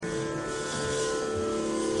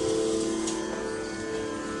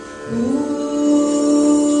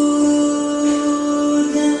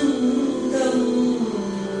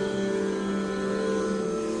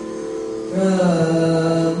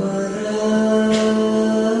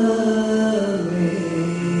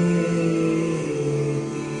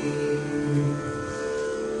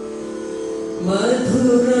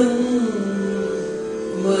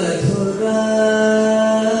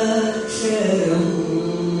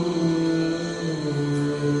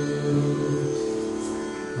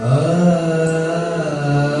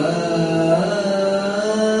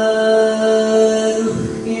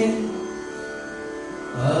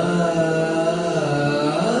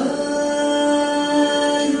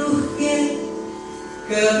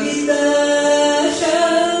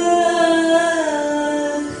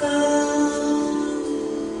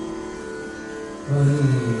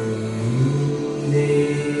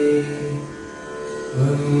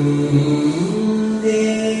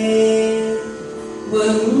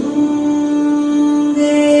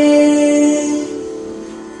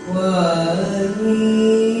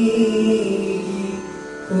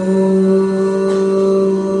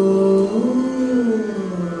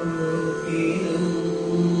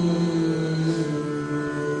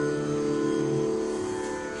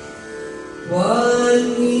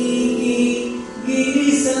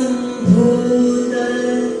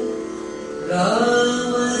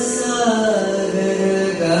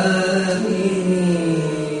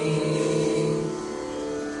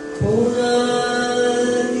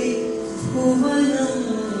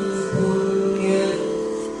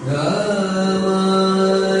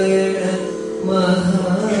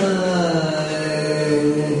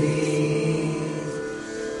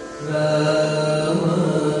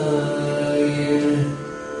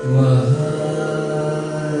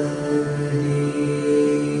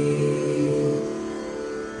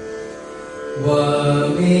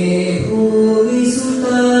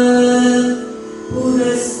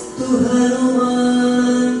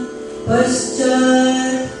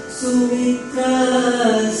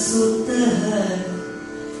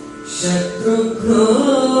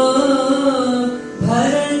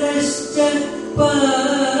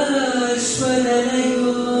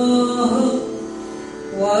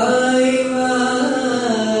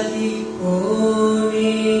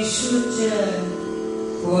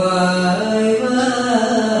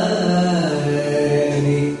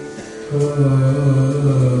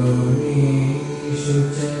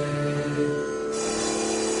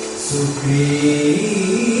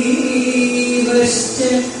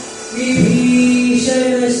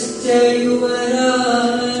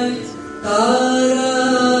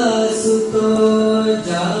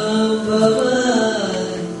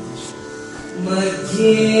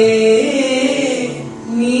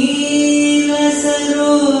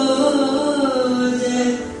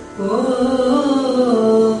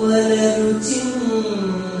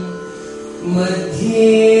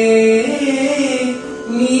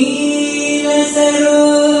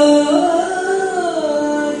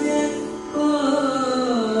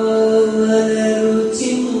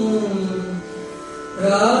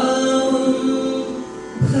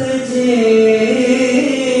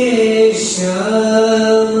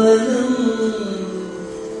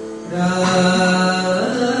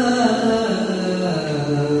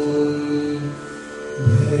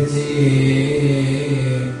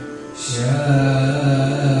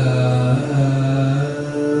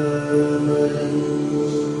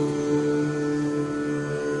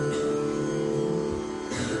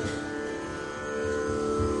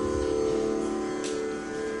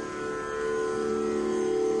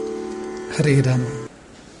ಹರೇ ರಾಮ.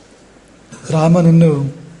 ರಾಮನನ್ನು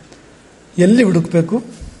ಎಲ್ಲಿ ಹುಡುಕಬೇಕು?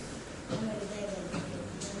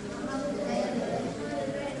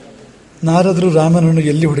 ನಾರದರು ರಾಮನನ್ನು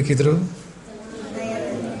ಎಲ್ಲಿ ಹುಡುಕಿದ್ರು?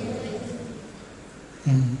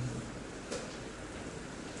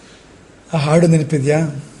 ಆ ಹಾಡು ನೆನಪಿದ್ಯಾ?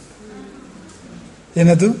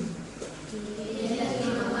 ಏನದು?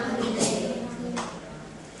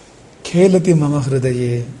 ಖೇಲತಿ ಮಮ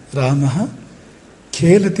ಹೃದಯೇ ರಾಮ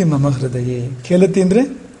ಖೇಲತಿ ಮಮ ಹೃದಯೇ. ಖೇಲತಿ ಅಂದ್ರೆ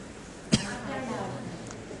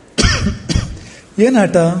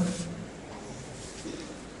ಏನಾಟ?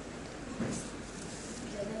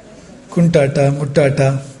 ಕುಂಟಾಟ, ಮುಟ್ಟಾಟ,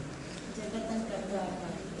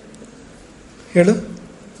 ಹೇಳು.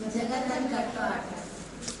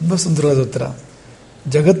 ತುಂಬಾ ಸುಂದರವಾದ ಉತ್ತರ.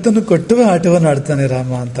 ಜಗತ್ತನ್ನು ಕಟ್ಟುವ ಆಟವನ್ನು ಆಡ್ತಾನೆ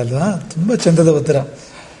ರಾಮ ಅಂತಲ್ವಾ? ತುಂಬಾ ಚಂದದ ಉತ್ತರ.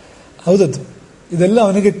 ಹೌದದು. ಇದೆಲ್ಲ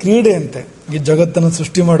ಅವನಿಗೆ ಕ್ರೀಡೆ ಅಂತೆ. ಈ ಜಗತ್ತನ್ನು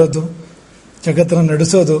ಸೃಷ್ಟಿ ಮಾಡೋದು, ಜಗತ್ತನ್ನು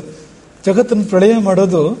ನಡೆಸೋದು, ಜಗತ್ತನ್ನು ಪ್ರಳಯ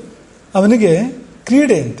ಮಾಡೋದು ಅವನಿಗೆ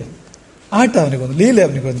ಕ್ರೀಡೆ ಅಂತೆ, ಆಟ ಅವನಿಗೊಂದು, ಲೀಲೆ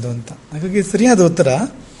ಅವನಿಗೊಂದು ಅಂತ. ಹಾಗಾಗಿ ಸರಿಯಾದ ಉತ್ತರ.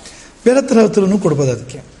 ಬೇರೆ ಥರ ಉತ್ತರನೂ ಕೊಡ್ಬೋದು.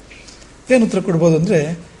 ಅದಕ್ಕೆ ಏನು ಉತ್ತರ ಕೊಡ್ಬೋದು ಅಂದರೆ,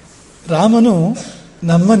 ರಾಮನು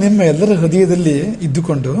ನಿಮ್ಮ ಎಲ್ಲರ ಹೃದಯದಲ್ಲಿ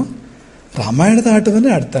ಇದ್ದುಕೊಂಡು ರಾಮಾಯಣದ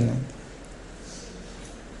ಆಟವನ್ನೇ ಆಡ್ತಾನೆ.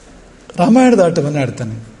 ರಾಮಾಯಣದ ಆಟವನ್ನೇ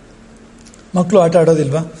ಆಡ್ತಾನೆ. ಮಕ್ಕಳು ಆಟ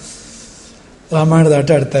ಆಡೋದಿಲ್ವಾ? ರಾಮಾಯಣದ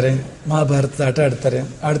ಆಟ ಆಡ್ತಾರೆ, ಮಹಾಭಾರತದ ಆಟ ಆಡ್ತಾರೆ,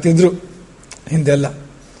 ಆಡ್ತಿದ್ರು ಹಿಂದೆಲ್ಲ.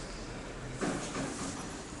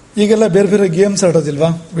 ಈಗೆಲ್ಲ ಬೇರೆ ಬೇರೆ ಗೇಮ್ಸ್ ಆಡೋದಿಲ್ವಾ?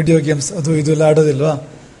 ವಿಡಿಯೋ ಗೇಮ್ಸ್ ಅದು ಇದು ಎಲ್ಲ ಆಡೋದಿಲ್ವಾ?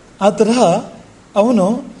 ಆ ತರಹ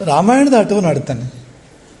ಅವನು ರಾಮಾಯಣದ ಆಟವನ್ನು ಆಡ್ತಾನೆ.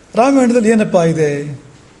 ರಾಮಾಯಣದಲ್ಲಿ ಏನಪ್ಪ ಇದೆ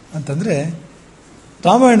ಅಂತಂದ್ರೆ,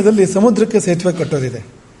 ರಾಮಾಯಣದಲ್ಲಿ ಸಮುದ್ರಕ್ಕೆ ಸೇತುವೆ ಕಟ್ಟೋದಿದೆ,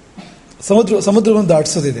 ಸಮುದ್ರವನ್ನು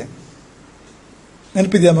ದಾಟಿಸೋದಿದೆ.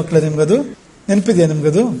 ನೆನಪಿದೆಯಾ ಮಕ್ಕಳೇ ನಿಮ್ಗದು? ನೆನಪಿದೆಯಾ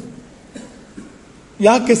ನಿಮ್ಗದು?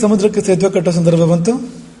 ಯಾಕೆ ಸಮುದ್ರಕ್ಕೆ ಸೇತುವೆ ಕಟ್ಟೋ ಸಂದರ್ಭ ಬಂತು?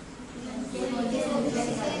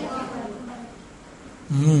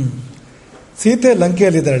 ಸೀತೆ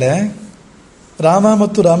ಲಂಕೆಯಲ್ಲಿದ್ದಾಳೆ, ರಾಮ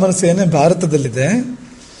ಮತ್ತು ರಾಮನ ಸೇನೆ ಭಾರತದಲ್ಲಿದೆ,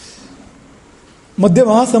 ಮಧ್ಯ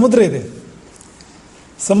ಮಹಾಸಮುದ್ರ ಇದೆ.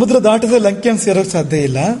 ಸಮುದ್ರ ದಾಟದ ಲಂಕೆಯನ್ನು ಸೇರೋಕೆ ಸಾಧ್ಯ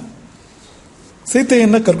ಇಲ್ಲ,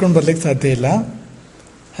 ಸೀತೆಯನ್ನ ಕರ್ಕೊಂಡು ಬರ್ಲಿಕ್ಕೆ ಸಾಧ್ಯ ಇಲ್ಲ.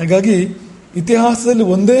 ಹಾಗಾಗಿ ಇತಿಹಾಸದಲ್ಲಿ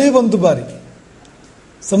ಒಂದೇ ಒಂದು ಬಾರಿ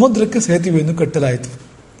ಸಮುದ್ರಕ್ಕೆ ಸೇತುವೆಯನ್ನು ಕಟ್ಟಲಾಯಿತು.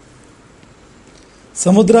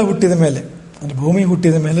 ಸಮುದ್ರ ಹುಟ್ಟಿದ ಮೇಲೆ, ಅಂದ್ರೆ ಭೂಮಿ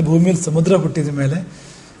ಹುಟ್ಟಿದ ಮೇಲೆ, ಭೂಮಿಯಲ್ಲಿ ಸಮುದ್ರ ಹುಟ್ಟಿದ ಮೇಲೆ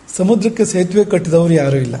ಸಮುದ್ರಕ್ಕೆ ಸೇತುವೆ ಕಟ್ಟಿದವರು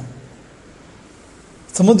ಯಾರೂ ಇಲ್ಲ.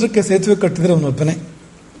 ಸಮುದ್ರಕ್ಕೆ ಸೇತುವೆ ಕಟ್ಟಿದ್ರೆ ಅವನೊಬ್ಬನೇ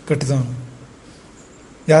ಕಟ್ಟಿದವನು.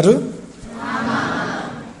 ಯಾರು?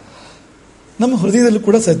 ನಮ್ಮ ಹೃದಯದಲ್ಲೂ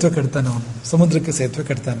ಕೂಡ ಸೇತುವೆ ಕಟ್ತಾನೆ ಅವನು, ಸಮುದ್ರಕ್ಕೆ ಸೇತುವೆ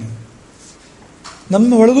ಕಟ್ತಾನೆ.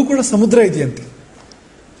 ನಮ್ಮ ಒಳಗೂ ಕೂಡ ಸಮುದ್ರ ಇದೆಯಂತೆ.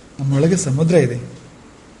 ನಮ್ಮೊಳಗೆ ಸಮುದ್ರ ಇದೆ.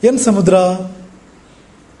 ಏನು ಸಮುದ್ರ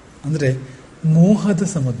ಅಂದ್ರೆ ಮೋಹದ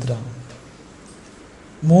ಸಮುದ್ರ,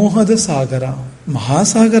 ಮೋಹದ ಸಾಗರ,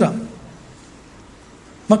 ಮಹಾಸಾಗರ.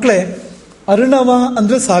 ಮಕ್ಕಳೇ, ಅರ್ಣವ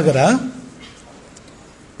ಅಂದ್ರೆ ಸಾಗರ,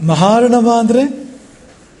 ಮಹಾರ್ಣವ ಅಂದ್ರೆ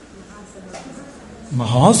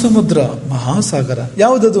ಮಹಾಸಮುದ್ರ, ಮಹಾಸಾಗರ.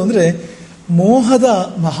 ಯಾವುದದು ಅಂದ್ರೆ ಮೋಹದ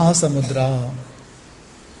ಮಹಾಸಮುದ್ರ.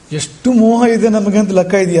 ಎಷ್ಟು ಮೋಹ ಇದೆ ನಮಗೆ ಅಂತ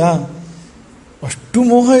ಲೆಕ್ಕ ಇದೆಯಾ? ಅಷ್ಟು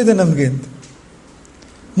ಮೋಹ ಇದೆ ನಮಗೆ ಅಂತ.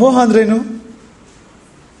 ಮೋಹ ಅಂದ್ರೇನು?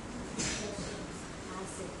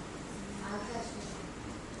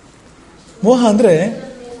 ಮೋಹ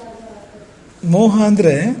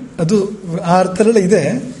ಅಂದ್ರೆ ಅದು ಆ ಅರ್ಥದಲ್ಲ ಇದೆ.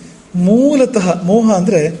 ಮೂಲತಃ ಮೋಹ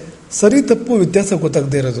ಅಂದ್ರೆ ಸರಿ ತಪ್ಪು ವ್ಯತ್ಯಾಸ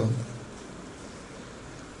ಗೊತ್ತಾಗದೇ ಇರೋದು.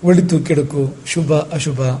 ಒಳಿತು ಕೆಡುಕು, ಶುಭ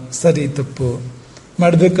ಅಶುಭ, ಸರಿ ತಪ್ಪು,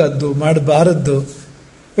 ಮಾಡಬೇಕಾದ್ದು ಮಾಡಬಾರದ್ದು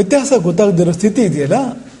ವ್ಯತ್ಯಾಸ ಗೊತ್ತಾಗದಿರೋ ಸ್ಥಿತಿ ಇದೆಯಲ್ಲ,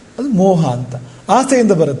 ಅದು ಮೋಹ ಅಂತ.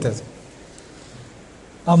 ಆಸೆಯಿಂದ ಬರುತ್ತೆ ಅದು,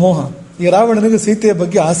 ಆ ಮೋಹ. ಈ ರಾವಣನಿಗೆ ಸೀತೆಯ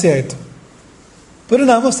ಬಗ್ಗೆ ಆಸೆ ಆಯಿತು,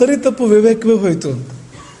 ಪರಿಣಾಮ ಸರಿ ತಪ್ಪು ವಿವೇಕವೇ ಹೋಯಿತು ಅಂತ.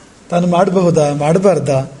 ತಾನು ಮಾಡಬಹುದಾ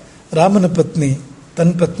ಮಾಡಬಾರ್ದಾ, ರಾಮನ ಪತ್ನಿ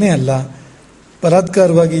ತನ್ನ ಪತ್ನಿ ಅಲ್ಲ,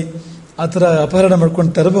 ಬಲಾತ್ಕಾರವಾಗಿ ಆ ಥರ ಅಪಹರಣ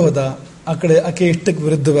ಮಾಡ್ಕೊಂಡು ತರಬಹುದಾ, ಆ ಕಡೆ ಆಕೆ ಇಷ್ಟಕ್ಕೆ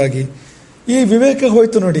ವಿರುದ್ಧವಾಗಿ, ಈ ವಿವೇಕ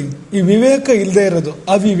ಹೋಯ್ತು ನೋಡಿ. ಈ ವಿವೇಕ ಇಲ್ಲದೆ ಇರೋದು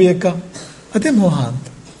ಅವಿವೇಕ, ಅದೇ ಮೋಹ ಅಂತ.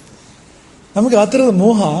 ನಮಗೆ ಆ ಥರದ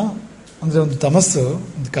ಮೋಹ ಅಂದರೆ ಒಂದು ತಮಸ್ಸು,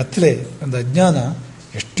 ಒಂದು ಕತ್ತಲೆ, ಒಂದು ಅಜ್ಞಾನ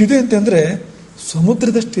ಎಷ್ಟಿದೆ ಅಂತಂದರೆ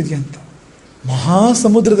ಸಮುದ್ರದಷ್ಟಿದೆ ಅಂತ,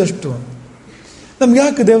 ಮಹಾಸಮುದ್ರದಷ್ಟು. ನಮ್ಗೆ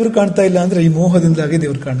ಯಾಕೆ ದೇವರು ಕಾಣ್ತಾ ಇಲ್ಲ ಅಂದರೆ ಈ ಮೋಹದಿಂದಾಗಿ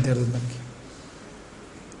ದೇವರು ಕಾಣ್ತಾ ಇರೋದು ನಮಗೆ.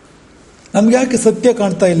 ನಮ್ಗೆ ಯಾಕೆ ಸತ್ಯ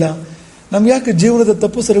ಕಾಣ್ತಾ ಇಲ್ಲ, ನಮ್ಗೆ ಯಾಕೆ ಜೀವನದ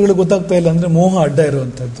ತಪ್ಪು ಸರಿಗಳು ಗೊತ್ತಾಗ್ತಾ ಇಲ್ಲ ಅಂದರೆ ಮೋಹ ಅಡ್ಡ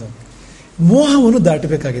ಇರುವಂಥದ್ದು. ಮೋಹವನ್ನು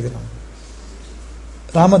ದಾಟಬೇಕಾಗಿದೆ ನಾವು.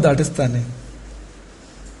 ರಾಮ ದಾಟಿಸ್ತಾನೆ.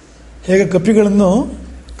 ಹೇಗೆ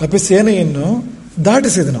ಕಪಿ ಸೇನೆಯನ್ನು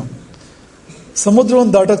ದಾಟಿಸಿದನು.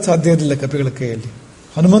 ಸಮುದ್ರವನ್ನು ದಾಟೋಕೆ ಸಾಧ್ಯ ಇರಲಿಲ್ಲ ಕಪಿಗಳ ಕೈಯಲ್ಲಿ.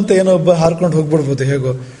 ಹನುಮಂತ ಏನೋ ಒಬ್ಬ ಹಾರ್ಕೊಂಡು ಹೋಗ್ಬಿಡ್ಬೋದು,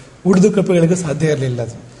 ಹೇಗೋ ಉಳಿದು ಕಪಿಗಳಿಗೆ ಸಾಧ್ಯ ಇರಲಿಲ್ಲ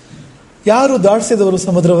ಅದು. ಯಾರು ದಾಟಿಸಿದವರು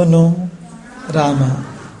ಸಮುದ್ರವನ್ನು? ರಾಮ.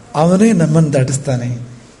 ಅವನೇ ನಮ್ಮನ್ನು ದಾಟಿಸ್ತಾನೆ.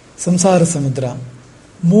 ಸಂಸಾರ ಸಮುದ್ರ,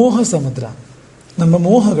 ಮೋಹ ಸಮುದ್ರ, ನಮ್ಮ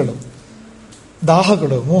ಮೋಹಗಳು,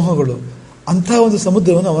 ದಾಹಗಳು, ಮೋಹಗಳು, ಅಂಥ ಒಂದು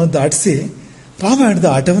ಸಮುದ್ರವನ್ನು ಅವನು ದಾಟಿಸಿ ರಾಮಾಯಣದ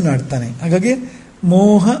ಆಟವನ್ನು ಆಡ್ತಾನೆ. ಹಾಗಾಗಿ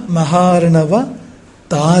ಮೋಹ ಮಹಾರ್ಣವ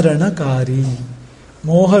ತಾರಣಕಾರಿ.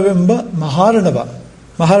 ಮೋಹವೆಂಬ ಮಹಾರ್ಣವ,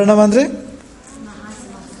 ಮಹಾರ್ಣವ ಅಂದ್ರೆ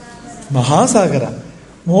ಮಹಾಸಾಗರ.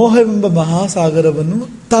 ಮೋಹವೆಂಬ ಮಹಾಸಾಗರವನ್ನು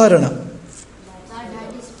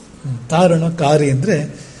ತಾರಣಕಾರಿ ಅಂದ್ರೆ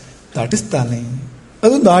ದಾಟಿಸ್ತಾನೆ.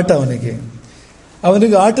 ಅದೊಂದು ಆಟ ಅವನಿಗೆ.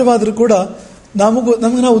 ಆಟವಾದರೂ ಕೂಡ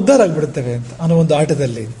ನಮಗೆ ನಾವು ಉದ್ಧಾರ ಆಗಿಬಿಡುತ್ತೇವೆ ಅಂತ ಅನ್ನೋ ಒಂದು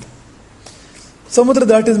ಆಟದಲ್ಲಿ. ಸಮುದ್ರ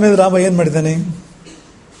ದಾಟಿದ ಮೇಲೆ ರಾಮ ಏನ್ ಮಾಡಿದ್ದಾನೆ?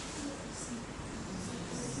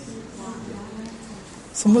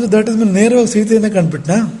 ಸಮುದ್ರ ದಾಟಿದ ಮೇಲೆ ನೇರವಾಗಿ ಸೀತೆಯನ್ನ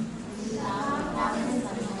ಕಂಡ್ಬಿಟ್ನಾ?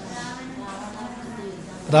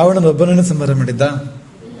 ರಾವಣನೊಬ್ಬನನ್ನೇ ಸಂಹಾರ ಮಾಡಿದ್ದ?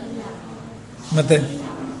 ಮತ್ತೆ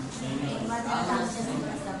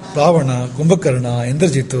ರಾವಣ, ಕುಂಭಕರ್ಣ,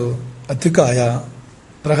 ಇಂದ್ರಜಿತು, ಅತಿಕಾಯ,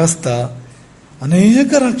 ಪ್ರಹಸ್ತ,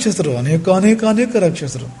 ಅನೇಕ ರಾಕ್ಷಸರು, ಅನೇಕ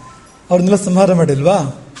ರಾಕ್ಷಸರು, ಅವ್ರನ್ನೆಲ್ಲ ಸಂಹಾರ ಮಾಡಿಲ್ವಾ?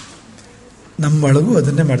 ನಮ್ಮೊಳಗೂ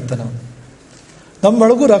ಅದನ್ನೇ ಮಾಡ್ತಾನೆ ಅವನು.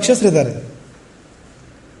 ನಮ್ಮೊಳಗೂ ರಾಕ್ಷಸರಿದ್ದಾರೆ.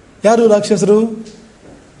 ಯಾರು ರಾಕ್ಷಸರು?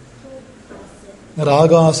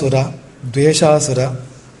 ರಾಗಾಸುರ, ದ್ವೇಷಾಸುರ,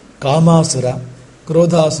 ಕಾಮಾಸುರ,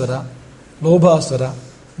 ಕ್ರೋಧಾಸುರ, ಲೋಭಾಸುರ,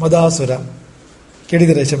 ಮದಾಸುರ.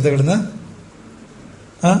 ಕೇಳಿದಿರ ಶಬ್ದಗಳನ್ನ?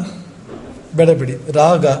 ಬೇಡ ಬಿಡಿ.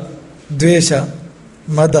 ರಾಗ, ದ್ವೇಷ,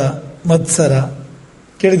 ಮದ, ಮತ್ಸರ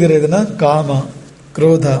ಕೇಳಿದಿರ? ಇದನ್ನ ಕಾಮ,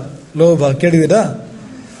 ಕ್ರೋಧ, ಲೋಭ ಕೇಳಿದಿರಾ?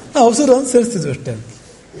 ಅಸುರ ಅಂತ ಸೇರಿಸ್ತಿದ್ವಿ ಅಷ್ಟೇ.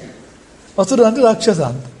 ಅಸುರ ಅಂದ್ರೆ ರಾಕ್ಷಸ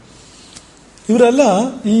ಅಂತ. ಇವರೆಲ್ಲ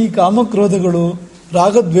ಈ ಕಾಮಕ್ರೋಧಗಳು,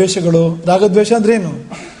 ರಾಗದ್ವೇಷಗಳು. ರಾಗದ್ವೇಷ ಅಂದ್ರೆ ಏನು?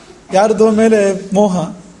 ಯಾರದೋ ಮೇಲೆ ಮೋಹ,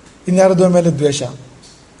 ಇನ್ಯಾರದೋ ಮೇಲೆ ದ್ವೇಷ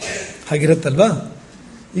ಹಾಗಿರತ್ತಲ್ವಾ?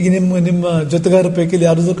 ಈಗ ನಿಮ್ಮ ಜೊತೆಗಾರ ಪೈಕಿ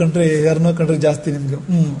ಯಾರದೋ ಯಾರನ್ನೋ ಕಂಡ್ರೆ ಜಾಸ್ತಿ ನಿಮ್ಗೆ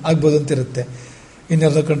ಆಗ್ಬೋದು ಅಂತ ಇರುತ್ತೆ.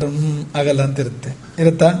 ಇನ್ಯಾರದೋ ಕಂಡ್ರೆ ಆಗಲ್ಲ ಅಂತ ಇರುತ್ತೆ.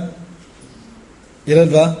 ಇರುತ್ತಾ?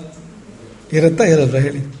 ಇರಲ್ವಾ? ಇರುತ್ತಾ ಇರಲ್ವಾ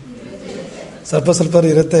ಹೇಳಿ? ಸ್ವಲ್ಪ ಸ್ವಲ್ಪ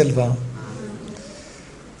ಇರುತ್ತೆ ಅಲ್ವಾ?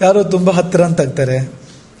 ಯಾರೋ ತುಂಬಾ ಹತ್ತಿರ ಅಂತ ಆಗ್ತಾರೆ,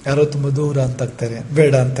 ಯಾರೋ ತುಂಬಾ ದೂರ ಅಂತ ಆಗ್ತಾರೆ,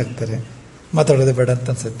 ಬೇಡ ಅಂತ ಆಗ್ತಾರೆ, ಮಾತಾಡೋದೇ ಬೇಡ ಅಂತ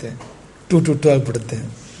ಅನ್ಸುತ್ತೆ, ಟು ಆಗ್ಬಿಡುತ್ತೆ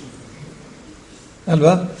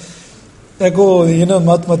ಅಲ್ವಾ? ಯಾಕೋ ಏನೋ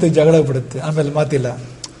ಮಾತಿಗೆ ಜಗಳ ಆಗ್ಬಿಡುತ್ತೆ, ಆಮೇಲೆ ಮಾತಿಲ್ಲ,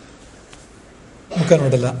 ಮುಖ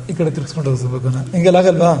ನೋಡಲ್ಲ, ಈ ಕಡೆ ತಿರ್ಸ್ಕೊಂಡು ಹೋಗ್ಬೇಕನ, ಹಿಂಗೆಲ್ಲ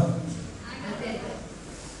ಆಗಲ್ವಾ?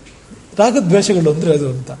 ರಾಗದ್ವೇಷಗಳು ಅಂದ್ರೆ ಅದು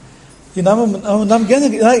ಅಂತ. ಈ ನಮ್ಗೆ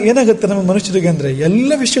ಏನಾಗುತ್ತೆ ನಮ್ಮ ಮನುಷ್ಯರಿಗೆ ಅಂದ್ರೆ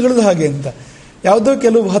ಎಲ್ಲ ವಿಷಯಗಳದ್ದು ಹಾಗೆ ಅಂತ. ಯಾವುದೋ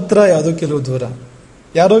ಕೆಲವು ಹತ್ರ, ಯಾವುದೋ ಕೆಲವು ದೂರ,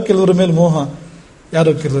 ಯಾರೋ ಕೆಲವರ ಮೇಲೆ ಮೋಹ,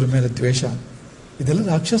 ಯಾರೋ ಕೆಲವರ ಮೇಲೆ ದ್ವೇಷ. ಇದೆಲ್ಲ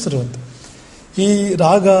ರಾಕ್ಷಸರು ಅಂತ. ಈ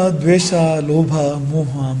ರಾಗ, ದ್ವೇಷ, ಲೋಭ,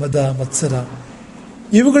 ಮೋಹ, ಮದ, ಮತ್ಸರ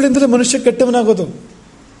ಇವುಗಳಿಂದಲೇ ಮನುಷ್ಯ ಕೆಟ್ಟವನಾಗೋದು.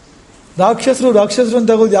 ರಾಕ್ಷಸರು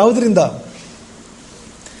ಅಂತ ಆಗೋದು ಯಾವುದರಿಂದ?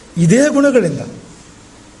 ಇದೇ ಗುಣಗಳಿಂದ.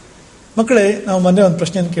 ಮಕ್ಕಳೇ, ನಾವು ಮೊನ್ನೆ ಒಂದು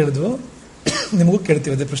ಪ್ರಶ್ನೆಯನ್ನು ಕೇಳಿದ್ವು, ನಿಮಗೂ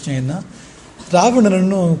ಕೇಳ್ತೀವಿ ಅದೇ ಪ್ರಶ್ನೆಯನ್ನ.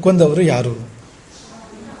 ರಾವಣನನ್ನು ಕೊಂದವರು ಯಾರು?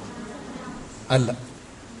 ಅಲ್ಲ.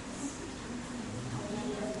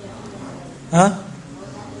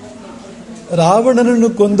 ರಾವಣನನ್ನು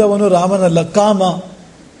ಕೊಂದವನು ರಾಮನಲ್ಲ, ಕಾಮ.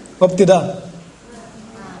 ಒಪ್ತೀರಾ?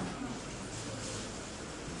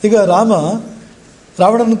 ಈಗ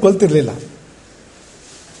ರಾವಣನನ್ನು ಕೊಲ್ತಿರ್ಲಿಲ್ಲ.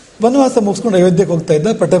 ವನವಾಸ ಮುಗಿಸ್ಕೊಂಡು ಅಯೋಧ್ಯೆಗೆ ಹೋಗ್ತಾ ಇದ್ದ,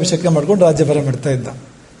 ಪಟ್ಟಾಭಿಷೇಕ ಮಾಡ್ಕೊಂಡು ರಾಜ್ಯಭಾರ ಮಾಡ್ತಾ ಇದ್ದ.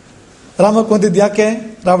 ರಾಮ ಕೊಂದಿದ್ದು ಯಾಕೆ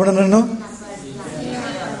ರಾವಣನನ್ನು?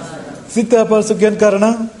 ಸೀತೆ ಅಪಹರಿಸೋಕೆ ಏನ್ ಕಾರಣ?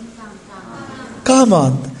 ಕಾಮ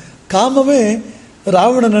ಅಂತ. ಕಾಮವೇ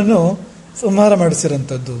ರಾವಣನನ್ನು ಸಂಹಾರ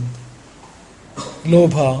ಮಾಡಿಸಿರಂಥದ್ದು.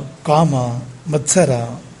 ಲೋಭ, ಕಾಮ, ಮತ್ಸರ,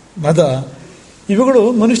 ಮದ ಇವುಗಳು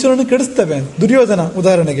ಮನುಷ್ಯರನ್ನು ಕೆಡಿಸ್ತವೆ.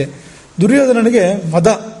 ದುರ್ಯೋಧನನಿಗೆ ಮದ,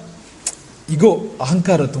 ಇಗೋ,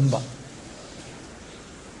 ಅಹಂಕಾರ ತುಂಬ,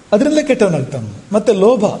 ಅದರಲ್ಲೇ ಕೆಟ್ಟವನಾಗ್ತಾನೆ. ಮತ್ತೆ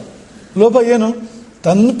ಲೋಭ ಏನು?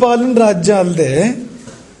 ತನ್ನ ಪಾಲಿನ ರಾಜ್ಯ ಅಲ್ಲದೆ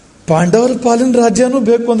ಪಾಂಡವರ ಪಾಲಿನ ರಾಜ್ಯನೂ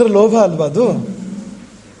ಬೇಕು ಅಂದ್ರೆ ಲೋಭ ಅಲ್ವಾ ಅದು?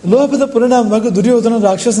 ಲೋಭದ ಪರಿಣಾಮವಾಗಿ ದುರ್ಯೋಧನ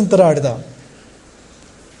ರಾಕ್ಷಸನ ತರ ಆಡಿದ,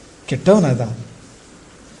 ಕೆಟ್ಟವನಾದ.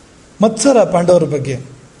 ಮತ್ಸರ ಪಾಂಡವರ ಬಗ್ಗೆ,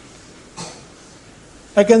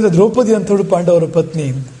 ಯಾಕೆಂದ್ರೆ ದ್ರೌಪದಿ ಅಂತ ಹೇಳಿ ಪಾಂಡವರ ಪತ್ನಿ.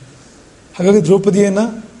 ಹಾಗಾಗಿ ದ್ರೌಪದಿಯನ್ನ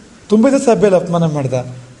ತುಂಬಿದ ಸಭೆಯಲ್ಲಿ ಅಪಮಾನ ಮಾಡ್ದ.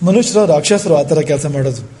 ಮನುಷ್ಯರು, ರಾಕ್ಷಸರು ಆ ಥರ ಕೆಲಸ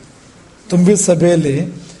ಮಾಡೋದು. ತುಂಬಿದ ಸಭೆಯಲ್ಲಿ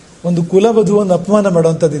ಒಂದು ಕುಲವಧುವನ್ನು ಅಪಮಾನ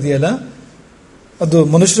ಮಾಡುವಂಥದ್ದು ಇದೆಯಲ್ಲ, ಅದು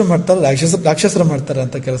ಮನುಷ್ಯರು ಮಾಡ್ತಾರೆ, ರಾಕ್ಷಸರು ಮಾಡ್ತಾರೆ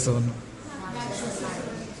ಅಂತ ಕೆಲಸವನ್ನು.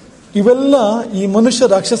 ಇವೆಲ್ಲ ಈ ಮನುಷ್ಯ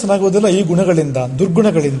ರಾಕ್ಷಸನಾಗುವುದೆಲ್ಲ ಈ ಗುಣಗಳಿಂದ,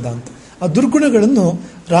 ದುರ್ಗುಣಗಳಿಂದ ಅಂತ. ಆ ದುರ್ಗುಣಗಳನ್ನು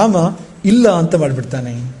ರಾಮ ಇಲ್ಲ ಅಂತ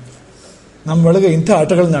ಮಾಡಿಬಿಡ್ತಾನೆ. ನಮ್ಮೊಳಗೆ ಇಂಥ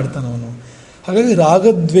ಆಟಗಳನ್ನ ಆಡ್ತಾನೆ ಅವನು. ಹಾಗಾಗಿ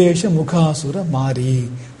ರಾಗದ್ವೇಷ ಮುಖಾಸುರ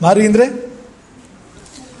ಮಾರಿ ಅಂದ್ರೆ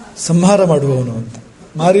ಸಂಹಾರ ಮಾಡುವವನು ಅಂತ.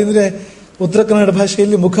 ಮಾರಿ ಅಂದ್ರೆ ಉತ್ತರ ಕನ್ನಡ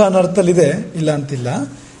ಭಾಷೆಯಲ್ಲಿ ಮುಖ ಅನ್ನೋ ಅರ್ಥದಲ್ಲಿದೆ, ಇಲ್ಲ ಅಂತಿಲ್ಲ.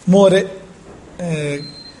 ಮೋರೆ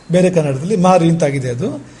ಬೇರೆ ಕನ್ನಡದಲ್ಲಿ ಮಾರಿ ಅಂತಾಗಿದೆ ಅದು.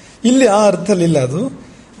 ಇಲ್ಲಿ ಆ ಅರ್ಥದಲ್ಲಿ ಇಲ್ಲ ಅದು.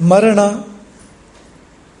 ಮರಣ,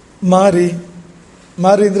 ಮಾರಿ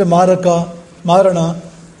ಅಂದ್ರೆ ಮಾರಕ, ಮಾರಣ,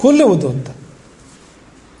 ಕೊಲ್ಲುವುದು ಅಂತ.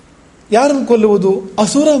 ಯಾರನ್ನು ಕೊಲ್ಲುವುದು?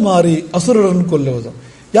 ಅಸುರ ಮಾರಿ, ಅಸುರರನ್ನು ಕೊಲ್ಲುವುದು.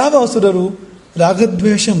 ಯಾವ ಅಸುರರು?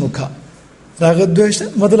 ರಾಗದ್ವೇಷ ಮುಖ. ರಾಗದ್ವೇಷ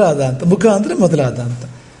ಮೊದಲಾದ ಅಂತ, ಮುಖ ಅಂದ್ರೆ ಮೊದಲಾದ ಅಂತ.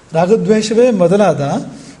 ರಾಗದ್ವೇಷವೇ ಮೊದಲಾದ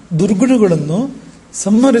ದುರ್ಗುಣಗಳನ್ನು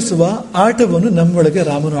ಸಂಹರಿಸುವ ಆಟವನ್ನು ನಮ್ಮೊಳಗೆ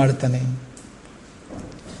ರಾಮನು ಆಡ್ತಾನೆ.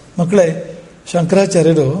 ಮಕ್ಕಳೇ,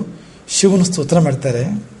 ಶಂಕರಾಚಾರ್ಯರು ಶಿವನ ಸ್ತೋತ್ರ ಮಾಡ್ತಾರೆ.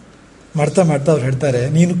 ಮಾಡ್ತಾ ಅವ್ರು ಹೇಳ್ತಾರೆ,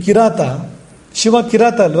 ನೀನು ಕಿರಾತ. ಶಿವ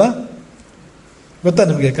ಕಿರಾತ ಅಲ್ವಾ? ಗೊತ್ತಾ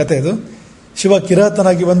ನಿಮಗೆ ಕತೆ ಇದು? ಶಿವ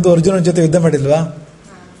ಕಿರಾತನಾಗಿ ಒಂದು ಅರ್ಜುನನ ಜೊತೆ ಯುದ್ಧ ಮಾಡಿಲ್ವಾ?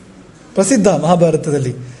 ಪ್ರಸಿದ್ಧ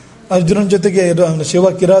ಮಹಾಭಾರತದಲ್ಲಿ. ಅರ್ಜುನನ ಜೊತೆಗೆ ಶಿವ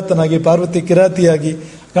ಕಿರಾತನಾಗಿ, ಪಾರ್ವತಿ ಕಿರಾತಿಯಾಗಿ,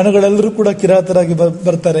 ಗಣಗಳೆಲ್ಲರೂ ಕೂಡ ಕಿರಾತರಾಗಿ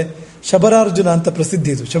ಬರ್ತಾರೆ. ಶಬರಾರ್ಜುನ ಅಂತ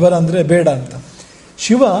ಪ್ರಸಿದ್ಧಿ ಇದು. ಶಬರ ಅಂದ್ರೆ ಬೇಡ ಅಂತ.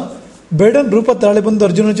 ಶಿವ ಬೇಡನ್ ರೂಪ ತಾಳೆ ಬಂದು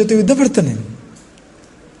ಅರ್ಜುನನ ಜೊತೆ ಯುದ್ಧ ಮಾಡ್ತಾನೆ.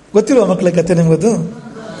 ಗೊತ್ತಿಲ್ವಾ ಮಕ್ಕಳ ಕತೆ ನಿಮಗದು?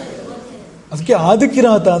 ಅದಕ್ಕೆ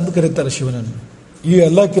ಆದಿಕಿರಾತ ಅಂತ ಕರೀತಾರೆ ಶಿವನನ್ನು. ಈ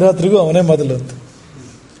ಎಲ್ಲ ಕಿರಾತರಿಗೂ ಅವನೇ ಮೊದಲು ಅಂತ.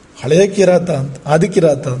 ಹಳೆಯ ಕಿರಾತ ಅಂತ,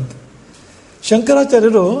 ಆದಿಕಿರಾತ ಅಂತ.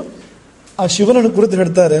 ಶಂಕರಾಚಾರ್ಯರು ಆ ಶಿವನನ್ನು ಕುರಿತು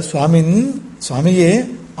ಹೇಳ್ತಾರೆ, ಸ್ವಾಮಿಯೇ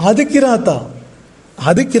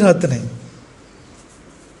ಆದಿಕಿರಾತನೇ.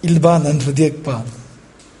 ಇಲ್ಲಿ ಬಾ ನನ್ನ ಹೃದಯಕ್ಕೆ ಬಾ.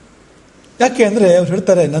 ಯಾಕೆ ಅಂದರೆ ಅವ್ರು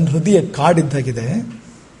ಹೇಳ್ತಾರೆ, ನನ್ನ ಹೃದಯ ಕಾಡಿದ್ದಾಗಿದೆ,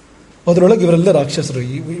 ಅದರೊಳಗೆ ಇವರೆಲ್ಲ ರಾಕ್ಷಸರು,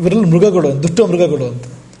 ಇವರೆಲ್ಲ ಮೃಗಗಳು, ದುಷ್ಟ ಮೃಗಗಳು ಅಂತ.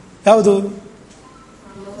 ಯಾವುದು?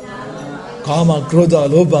 ಕಾಮ, ಕ್ರೋಧ,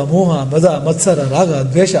 ಲೋಭ, ಮೋಹ, ಮದ, ಮತ್ಸರ, ರಾಗ,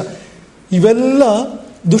 ದ್ವೇಷ, ಇವೆಲ್ಲ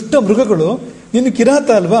ದುಷ್ಟ ಮೃಗಗಳು. ನೀನು ಕಿರಾತ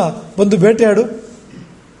ಅಲ್ವಾ, ಬಂದು ಬೇಟೆಯಾಡು.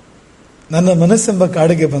 ನನ್ನ ಮನಸ್ಸೆಂಬ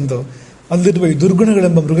ಕಾಡಿಗೆ ಬಂದು ಅಲ್ಲಿರುವ ಈ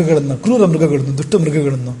ದುರ್ಗುಣಗಳೆಂಬ ಮೃಗಗಳನ್ನು, ಕ್ರೂರ ಮೃಗಗಳನ್ನು, ದುಷ್ಟ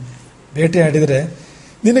ಮೃಗಗಳನ್ನು ಬೇಟೆಯಾಡಿದರೆ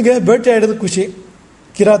ನಿನಗೆ ಬೇಟೆಯಾಡಿದ ಖುಷಿ,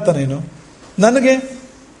 ಕಿರಾತ ನೀನು. ನನಗೆ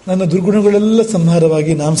ನನ್ನ ದುರ್ಗುಣಗಳೆಲ್ಲ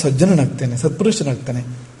ಸಂಹಾರವಾಗಿ ನಾನು ಸಜ್ಜನನಾಗ್ತೇನೆ, ಸತ್ಪುರುಷನಾಗ್ತೇನೆ,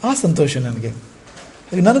 ಆ ಸಂತೋಷ ನನಗೆ.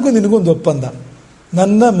 ನನಗೂ ನಿನಗೂ ಒಂದು ಒಪ್ಪಂದ,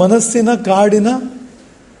 ನನ್ನ ಮನಸ್ಸಿನ ಕಾಡಿನ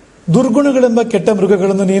ದುರ್ಗುಣಗಳೆಂಬ ಕೆಟ್ಟ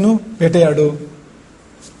ಮೃಗಗಳನ್ನು ನೀನು ಬೇಟೆಯಾಡು.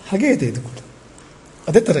 ಹಾಗೇ ಇದೆ ಇದು ಕೂಡ,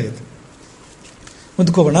 ಅದೇ ಥರ ಇದೆ.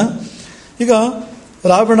 ಮುಂದಕ್ಕೋಗೋಣ. ಈಗ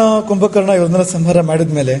ರಾವಣ, ಕುಂಭಕರ್ಣ ಇವ್ರನ್ನೆಲ್ಲ ಸಂಹಾರ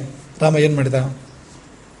ಮಾಡಿದ ಮೇಲೆ ರಾಮ ಏನು ಮಾಡಿದ?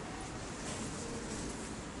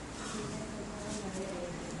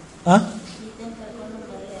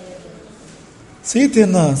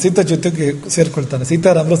 ಸೀತಾ ಜೊತೆಗೆ ಸೇರ್ಕೊಳ್ತಾನೆ.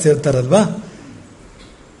 ಸೀತಾರಾಮರು ಸೇರ್ತಾರಲ್ವಾ?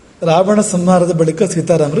 ರಾವಣ ಸಂಹಾರದ ಬಳಿಕ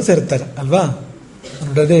ಸೀತಾರಾಮರು ಸೇರ್ತಾರೆ ಅಲ್ವಾ?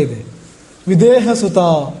 ನೋಡೋದೇ ಇದೆ. ವಿದೇಹ ಸುತ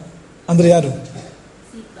ಅಂದ್ರೆ ಯಾರು?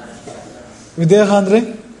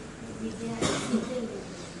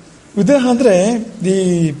 ವಿದೇಹ ಅಂದ್ರೆ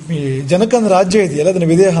ಈ ಜನಕನ ರಾಜ್ಯ ಇದೆಯಲ್ಲ, ಅದನ್ನು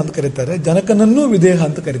ವಿದೇಹ ಅಂತ ಕರೀತಾರೆ. ಜನಕನನ್ನೂ ವಿದೇಹ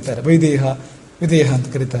ಅಂತ ಕರೀತಾರೆ, ವಿದೇಹ ಅಂತ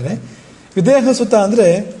ಕರೀತಾರೆ. ವಿದೇಹ ಸುತ ಅಂದ್ರೆ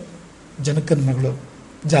ಜನಕನ ಮಗಳು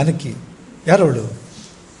ಜಾನಕಿ. ಯಾರವಳು?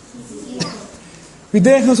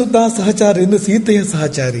 ವಿದೇಹ ಸುತ ಸಹಚಾರಿ ಎಂದು ಸೀತೆಯ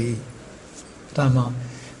ಸಹಚಾರಿ ರಾಮ.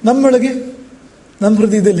 ನಮ್ಮೊಳಗೆ, ನಮ್ಮ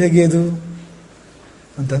ಹೃದಯದಲ್ಲಿ ಹೇಗೆ ಇದು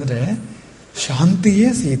ಅಂತಂದ್ರೆ, ಶಾಂತಿಯೇ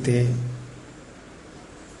ಸೀತೆ,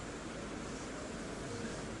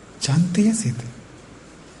 ಶಾಂತಿಯೇ ಸೀತೆ.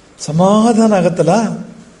 ಸಮಾಧಾನ ಆಗತ್ತಲ್ಲ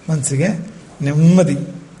ಮನಸ್ಸಿಗೆ, ನೆಮ್ಮದಿ.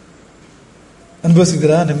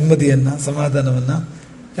 ಅನುಭವಿಸಿದಿರಾ ನೆಮ್ಮದಿಯನ್ನ, ಸಮಾಧಾನವನ್ನ?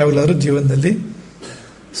 ಯಾವಾಗಲಾದ್ರೂ ಜೀವನದಲ್ಲಿ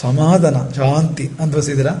ಸಮಾಧಾನ, ಶಾಂತಿ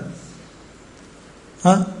ಅನುಭವಿಸಿದಿರಾ?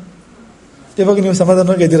 ಇವಾಗ ನೀವು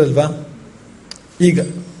ಸಮಾಧಾನವಾಗಿ ಇದ್ದೀರಲ್ವಾ? ಈಗ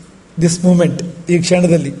ದಿಸ್ ಮೂಮೆಂಟ್, ಈ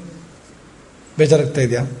ಕ್ಷಣದಲ್ಲಿ ಬೇಜಾರಾಗ್ತಾ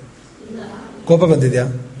ಇದೆಯಾ? ಕೋಪ ಬಂದಿದ್ಯಾ?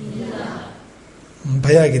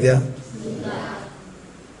 ಭಯ ಆಗಿದೆಯಾ?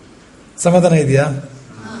 ಸಮಾಧಾನ ಇದೆಯಾ?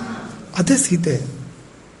 ಅದೇ ಸೀತೆ.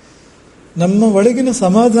 ನಮ್ಮ ಒಳಗಿನ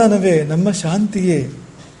ಸಮಾಧಾನವೇ, ನಮ್ಮ ಶಾಂತಿಯೇ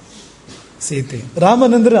ಸೀತೆ.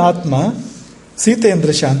 ರಾಮನಂದ್ರೆ ಆತ್ಮ, ಸೀತೆ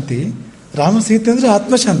ಅಂದ್ರೆ ಶಾಂತಿ. ರಾಮ ಸೀತೆ ಅಂದ್ರೆ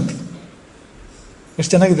ಆತ್ಮಶಾಂತಿ. ಎಷ್ಟು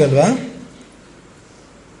ಚೆನ್ನಾಗಿದೆ ಅಲ್ವಾ?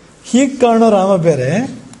 ಹೀಗೆ ಕಾಣೋ ರಾಮ ಬೇರೆ,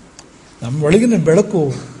 ನಮ್ಮ ಒಳಗಿನ ಬೆಳಕು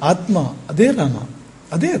ಆತ್ಮ ಅದೇ ರಾಮ,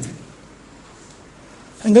 ಅದೇ ಅದು.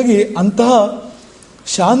 ಹಾಗಾಗಿ ಅಂತಹ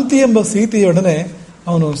ಶಾಂತಿ ಎಂಬ ಸೀತೆಯೊಡನೆ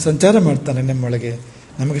ಅವನು ಸಂಚಾರ ಮಾಡ್ತಾನೆ ನಮ್ಮೊಳಗೆ,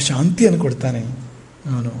 ನಮಗೆ ಶಾಂತಿಯನ್ನು ಕೊಡ್ತಾನೆ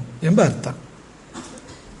ಅವನು ಎಂಬ ಅರ್ಥ.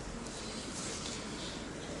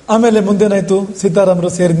 ಆಮೇಲೆ ಮುಂದೇನಾಯ್ತು? ಸೀತಾರಾಮರು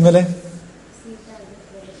ಸೇರಿದ ಮೇಲೆ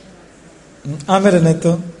ಆಮೇಲೆ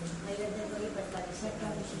ಏನಾಯ್ತು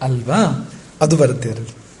ಅಲ್ವಾ? ಅದು ಬರುತ್ತೆ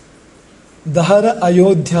ಅದರಲ್ಲಿ. ದಹರ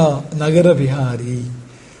ಅಯೋಧ್ಯ ನಗರ ವಿಹಾರಿ.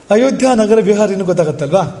 ಅಯೋಧ್ಯ ನಗರ ವಿಹಾರಿನೂ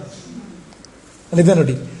ಗೊತ್ತಾಗತ್ತಲ್ವಾ? ಅಲ್ಲಿದೆ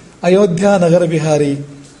ನೋಡಿ, ಅಯೋಧ್ಯ ನಗರ ವಿಹಾರಿ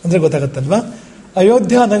ಅಂದ್ರೆ ಗೊತ್ತಾಗತ್ತಲ್ವಾ?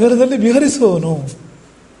 ಅಯೋಧ್ಯ ನಗರದಲ್ಲಿ ವಿಹರಿಸುವವನು.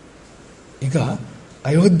 ಈಗ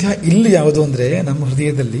ಅಯೋಧ್ಯ ಇಲ್ಲಿ ಯಾವುದು ಅಂದ್ರೆ, ನಮ್ಮ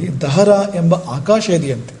ಹೃದಯದಲ್ಲಿ ದಹರ ಎಂಬ ಆಕಾಶ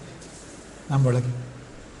ಇದೆಯಂತೆ ನಮ್ಮೊಳಗೆ.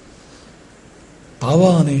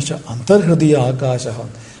 ಪಾವಾನೇಶ ಅಂತರ್ಹೃದಯ ಆಕಾಶ.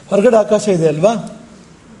 ಹೊರಗಡೆ ಆಕಾಶ ಇದೆ ಅಲ್ವಾ?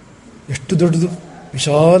 ಎಷ್ಟು ದೊಡ್ಡದು,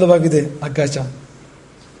 ವಿಶಾಲವಾಗಿದೆ ಆಕಾಶ.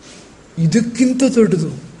 ಇದಕ್ಕಿಂತ ದೊಡ್ಡದು,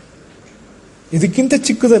 ಇದಕ್ಕಿಂತ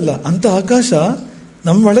ಚಿಕ್ಕದಲ್ಲ ಅಂತ ಆಕಾಶ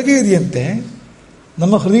ನಮ್ಮೊಳಗೆ ಇದೆಯಂತೆ,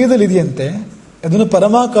 ನಮ್ಮ ಹೃದಯದಲ್ಲಿ ಇದೆಯಂತೆ. ಅದನ್ನು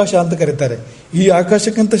ಪರಮಾಕಾಶ ಅಂತ ಕರೀತಾರೆ. ಈ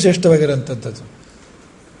ಆಕಾಶಕ್ಕಿಂತ ಶ್ರೇಷ್ಠವಾಗಿರುವಂಥದ್ದು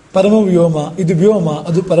ಪರಮ ವ್ಯೋಮ. ಇದು ವ್ಯೋಮ,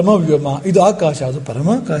 ಅದು ಪರಮ ವ್ಯೋಮ. ಇದು ಆಕಾಶ, ಅದು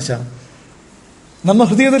ಪರಮಾಕಾಶ. ನಮ್ಮ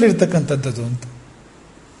ಹೃದಯದಲ್ಲಿ ಇರ್ತಕ್ಕಂಥದ್ದು ಅಂತ.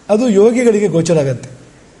 ಅದು ಯೋಗಿಗಳಿಗೆ ಗೋಚರ ಆಗತ್ತೆ.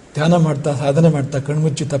 ಧ್ಯಾನ ಮಾಡ್ತಾ, ಸಾಧನೆ ಮಾಡ್ತಾ,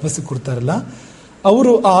 ಕಣ್ಮುಚ್ಚಿ ತಪಸ್ಸು ಕೊಡ್ತಾರಲ್ಲ,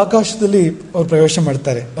 ಅವರು ಆ ಆಕಾಶದಲ್ಲಿ ಅವ್ರು ಪ್ರವೇಶ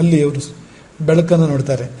ಮಾಡ್ತಾರೆ. ಅಲ್ಲಿ ಅವರು ಬೆಳಕನ್ನು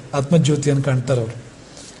ನೋಡ್ತಾರೆ, ಆತ್ಮಜ್ಯೋತಿಯನ್ನು ಕಾಣ್ತಾರೆ ಅವರು.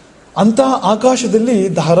 ಅಂತಹ ಆಕಾಶದಲ್ಲಿ,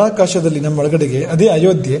 ಧಾರಾಕಾಶದಲ್ಲಿ ನಮ್ಮ ಒಳಗಡೆಗೆ, ಅದೇ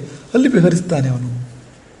ಅಯೋಧ್ಯೆ, ಅಲ್ಲಿ ವಿಹರಿಸ್ತಾನೆ ಅವನು.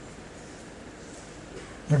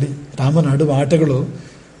 ನೋಡಿ, ರಾಮನ ಆಡುವ ಆಟಗಳು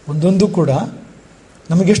ಒಂದೊಂದು ಕೂಡ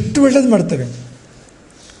ನಮಗೆಷ್ಟು ಒಳ್ಳೇದು ಮಾಡ್ತವೆ.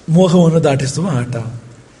 ಮೋಹವನ್ನು ದಾಟಿಸುವ ಆಟ,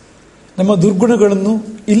 ನಮ್ಮ ದುರ್ಗುಣಗಳನ್ನು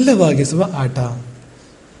ಇಲ್ಲವಾಗಿಸುವ ಆಟ,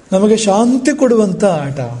 ನಮಗೆ ಶಾಂತಿ ಕೊಡುವಂಥ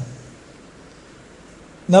ಆಟ,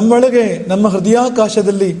 ನಮ್ಮೊಳಗೆ ನಮ್ಮ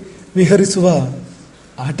ಹೃದಯಾಕಾಶದಲ್ಲಿ ವಿಹರಿಸುವ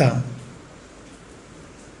ಆಟ.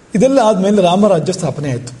 ಇದೆಲ್ಲ ಆದಮೇಲೆ ರಾಮರಾಜ್ಯ ಸ್ಥಾಪನೆ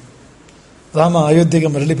ಆಯಿತು. ರಾಮ ಅಯೋಧ್ಯೆಗೆ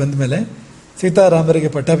ಮರಳಿ ಬಂದ ಮೇಲೆ, ಸೀತಾರಾಮರಿಗೆ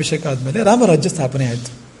ಪಟ್ಟಾಭಿಷೇಕ ಆದಮೇಲೆ ರಾಮರಾಜ್ಯ ಸ್ಥಾಪನೆ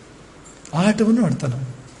ಆಯಿತು. ಆ ಆಟವನ್ನು ಆಡ್ತಾನೆ.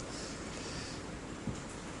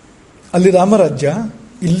 ಅಲ್ಲಿ ರಾಮರಾಜ್ಯ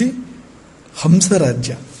ಇಲ್ಲಿ ಹಂಸ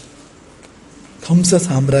ರಾಜ್ಯ, ಹಂಸ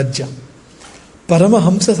ಸಾಮ್ರಾಜ್ಯ,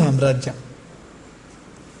 ಪರಮಹಂಸ ಸಾಮ್ರಾಜ್ಯ.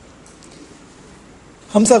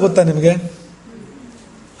 ಹಂಸ ಗೊತ್ತಾ ನಿಮಗೆ?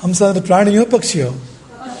 ಹಂಸ ಅಂದ್ರೆ ಪ್ರಾಣಿಯೋ ಪಕ್ಷಿಯೋ?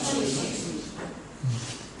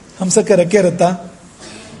 ಹಂಸಕ್ಕೆ ರೆಕ್ಕೆ ಇರುತ್ತಾ?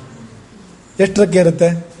 ಎಷ್ಟು ರೆಕ್ಕೆ ಇರುತ್ತೆ?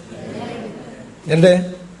 ಎರಡೇ.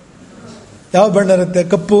 ಯಾವ ಬಣ್ಣ ಇರುತ್ತೆ?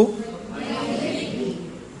 ಕಪ್ಪು,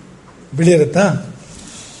 ಬಿಳಿ ಇರುತ್ತಾ?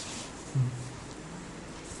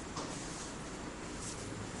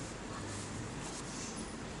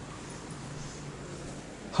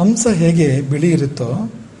 ಹಂಸ ಹೇಗೆ ಬಿಳಿ ಇರುತ್ತೋ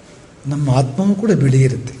ನಮ್ಮ ಆತ್ಮವೂ ಕೂಡ ಬಿಳಿ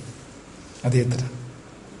ಇರುತ್ತೆ. ಅದೇ ಥರ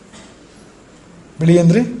ಬಿಳಿ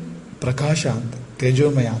ಅಂದರೆ ಪ್ರಕಾಶ ಅಂತ,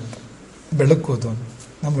 ತೇಜೋಮಯ ಅಂತ, ಬೆಳಕು. ಅದು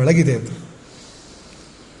ನಮ್ಮ ಒಳಗಿದೆ. ಅದು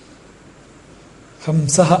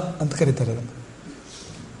ಹಂಸಃ ಅಂತ ಕರೀತಾರೆ ಅದನ್ನು.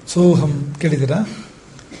 ಸೋಹಂ ಕೇಳಿದಿರಾ?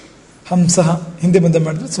 ಹಂಸಃ ಹಿಂದೆ ಮುಂದೆ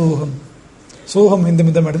ಮಾಡಿದ್ರೆ ಸೋಹಂ, ಸೋಹಂ ಹಿಂದೆ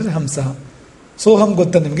ಮುಂದೆ ಮಾಡಿದ್ರೆ ಹಂಸಃ. ಸೋಹಂ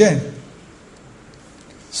ಗೊತ್ತಾ ನಿಮಗೆ?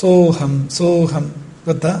 ಸೋಹಂ, ಸೋಹಂ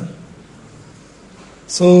ಗೊತ್ತಾ?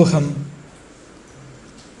 ಸೋಹಂ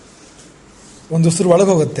ಒಂದು ಉಸಿರು ಒಳಗೆ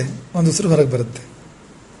ಹೋಗುತ್ತೆ, ಒಂದು ಉಸಿರು ಹೊರಗೆ ಬರುತ್ತೆ.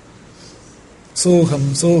 ಸೋಹಂ,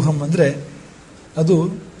 ಸೋಹಂ ಅಂದರೆ ಅದು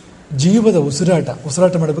ಜೀವದ ಉಸಿರಾಟ.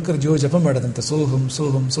 ಉಸಿರಾಟ ಮಾಡಬೇಕಾದ್ರೆ ಜೀವ ಜಪ ಮಾಡೋದಂತೆ. ಸೋಹಂ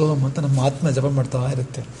ಸೋಹಂ ಸೋಹಂ ಅಂತ ನಮ್ಮ ಆತ್ಮ ಜಪ ಮಾಡ್ತಾ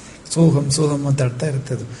ಇರುತ್ತೆ. ಸೋಹಂ ಸೋಹಂ ಅಂತ ಆಡ್ತಾ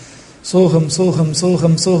ಇರುತ್ತೆ ಅದು. ಸೋಹಂ ಸೋಹಂ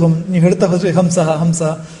ಸೋಹಂ ಸೋಹಂ ನೀವು ಹೇಳ್ತಾ ಹೋದ್ರೆ ಹಂಸಃ ಹಂಸ,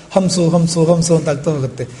 ಹಂಸೋ ಹಂಸೋ ಹಂಸೋ ಅಂತ ಆಗ್ತಾ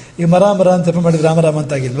ಹೋಗುತ್ತೆ. ಈ ಮರ ಮರ ಅಂತ ಜಪ ಮಾಡಿದ್ರೆ ರಾಮ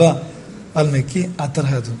ಅಂತ ಆಗಿಲ್ವಾ? ವಾಲ್ಮೀಕಿ ಆ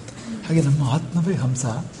ತರಹ ಅದು. ಹಾಗೆ ನಮ್ಮ ಆತ್ಮವೇ ಹಂಸ.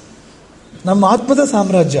 ನಮ್ಮ ಆತ್ಮದ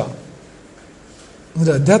ಸಾಮ್ರಾಜ್ಯ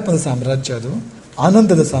ಅಂದರೆ ಅಧ್ಯಾತ್ಮದ ಸಾಮ್ರಾಜ್ಯ, ಅದು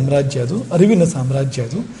ಆನಂದದ ಸಾಮ್ರಾಜ್ಯ, ಅದು ಅರಿವಿನ ಸಾಮ್ರಾಜ್ಯ.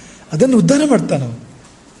 ಅದು ಅದನ್ನು ಉದ್ಧಾರ ಮಾಡ್ತಾನೆ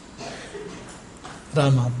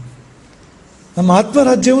ರಾಮ. ನಮ್ಮ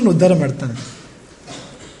ಆತ್ಮರಾಜ್ಯವನ್ನು ಉದ್ಧಾರ ಮಾಡ್ತಾನೆ.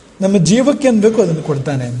 ನಮ್ಮ ಜೀವಕ್ಕೆ ಏನು ಬೇಕೋ ಅದನ್ನು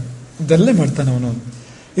ಕೊಡ್ತಾನೆ. ಇದೆಲ್ಲ ಮಾಡ್ತಾನೆ ಅವನು.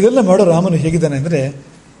 ಇದೆಲ್ಲ ಮಾಡೋ ರಾಮನು ಹೇಗಿದ್ದಾನೆ ಅಂದರೆ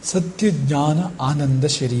ಸತ್ಯ ಜ್ಞಾನ ಆನಂದ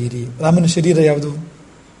ಶರೀರಿ. ರಾಮನ ಶರೀರ ಯಾವುದು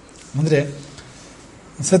ಅಂದರೆ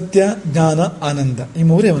ಸತ್ಯ ಜ್ಞಾನ ಆನಂದ, ಈ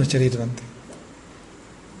ಮೂರೇ ಅವನ ಶರೀರವಂತೆ.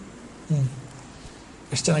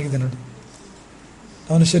 ಎಷ್ಟು ಚೆನ್ನಾಗಿದೆ ನೋಡಿ.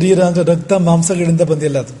 ಅವನ ಶರೀರ ಅಂದರೆ ರಕ್ತ ಮಾಂಸಗಳಿಂದ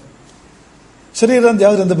ಬಂದಿಲ್ಲ. ಅದು ಶರೀರ ಅಂತ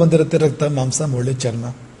ಯಾವುದರಿಂದ ಬಂದಿರುತ್ತೆ? ರಕ್ತ ಮಾಂಸ ಮೂಳೆ ಚರ್ಮ.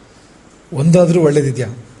 ಒಂದಾದರೂ ಒಳ್ಳೇದಿದೆಯಾ?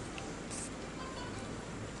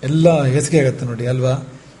 ಎಲ್ಲ ಹೆಸಗೆ ಆಗತ್ತೆ ನೋಡಿ ಅಲ್ವಾ?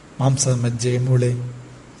 ಮಾಂಸ ಮಜ್ಜೆ ಮೂಳೆ.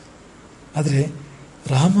 ಆದರೆ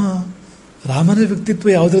ರಾಮನ ವ್ಯಕ್ತಿತ್ವ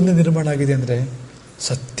ಯಾವುದರಿಂದ ನಿರ್ಮಾಣ ಆಗಿದೆ ಅಂದರೆ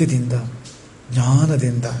ಸತ್ಯದಿಂದ,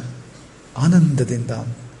 ಜ್ಞಾನದಿಂದ, ಆನಂದದಿಂದ.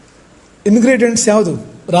 ಇನ್ಗ್ರೀಡಿಯೆಂಟ್ಸ್ ಯಾವುದು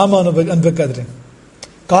ರಾಮ ಅನ್ಬೇಕಾದ್ರೆ?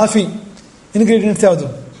 ಕಾಫಿ ಇನ್ಗ್ರೀಡಿಯೆಂಟ್ಸ್ ಯಾವುದು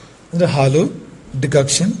ಅಂದರೆ ಹಾಲು,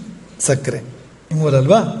 ಡಿಕಾಕ್ಷನ್, ಸಕ್ಕರೆ, ಈ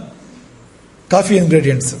ಮೂರಲ್ವಾ ಕಾಫಿ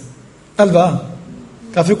ಇನ್ಗ್ರೀಡಿಯೆಂಟ್ಸ್ ಅಲ್ವಾ?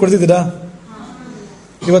 ಕಾಫಿ ಕುಡಿದಿದ್ದೀರಾ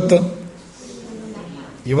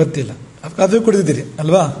ಇವತ್ತಿಲ್ಲ, ಕಾಫಿ ಕುಡಿದಿದ್ದೀರಿ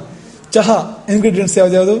ಅಲ್ವಾ? ಚಹಾ ಇನ್ಗ್ರೀಡಿಯೆಂಟ್ಸ್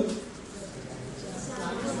ಯಾವ್ದು?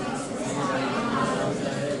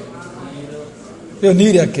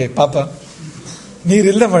 ನೀರು ಯಾಕೆ ಪಾಪ?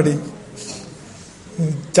 ನೀರಿಲ್ಲ ಮಾಡಿ.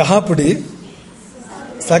 ಚಹಾ ಪುಡಿ,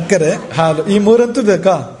 ಸಕ್ಕರೆ, ಹಾಲು, ಈ ಮೂರಂತೂ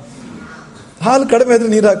ಬೇಕಾ? ಹಾಲು ಕಡಿಮೆ ಆದ್ರೆ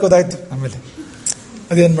ನೀರು ಹಾಕೋದಾಯ್ತು. ಆಮೇಲೆ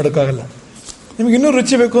ಅದೇನು ಮಾಡೋಕ್ಕಾಗಲ್ಲ. ನಿಮ್ಗೆ ಇನ್ನೂ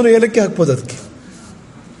ರುಚಿ ಬೇಕು ಅಂದ್ರೆ ಏಲಕ್ಕಿ ಹಾಕ್ಬೋದು ಅದಕ್ಕೆ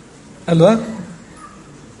ಅಲ್ವಾ?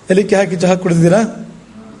 ಏಲಕ್ಕಿ ಹಾಕಿ ಚಹಾ ಕುಡಿದಿದ್ದೀರಾ?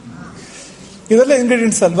 ಇದೆಲ್ಲ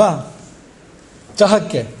ಇಂಗ್ರೀಡಿಯೆಂಟ್ಸ್ ಅಲ್ವಾ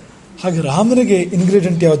ಚಹಾಕ್ಕೆ? ಹಾಗೆ ರಾಮನಿಗೆ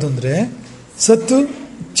ಇಂಗ್ರೀಡಿಯೆಂಟ್ ಯಾವುದು ಅಂದರೆ ಸತ್ತು,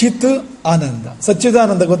 ಚಿತ್, ಆನಂದ.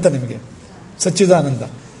 ಸಚ್ಚಿದಾನಂದ ಗೊತ್ತಾ ನಿಮಗೆ? ಸಚ್ಚಿದಾನಂದ,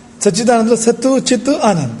 ಸಚ್ಚಿದಾನಂದ ಸತ್ತು, ಚಿತ್ತು,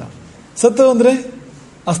 ಆನಂದ. ಸತ್ತು ಅಂದರೆ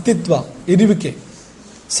ಅಸ್ತಿತ್ವ, ಇರುವಿಕೆ,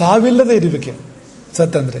 ಸಾವಿಲ್ಲದ ಇರುವಿಕೆ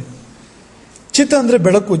ಸತ್ ಅಂದರೆ. ಚಿತ್ ಅಂದರೆ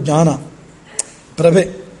ಬೆಳಕು, ಜ್ಞಾನ, ಪ್ರಭೆ.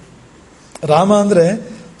 ರಾಮ ಅಂದರೆ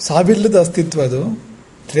ಸಾವಿಲ್ಲದ ಅಸ್ತಿತ್ವ. ಅದು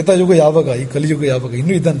ತ್ರೇತಾಯುಗ ಯಾವಾಗ, ಈ ಕಲಿಯುಗ ಯಾವಾಗ,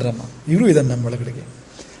 ಇನ್ನೂ ಇದ್ದಾನೆ ರಾಮ, ಇವರು ಇದ್ದಾನೆ ನಮ್ಮ ಒಳಗಡೆಗೆ.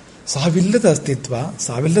 ಸಾವಿಲ್ಲದ ಅಸ್ತಿತ್ವ,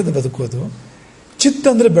 ಸಾವಿಲ್ಲದ ಬದುಕೋದು. ಚಿತ್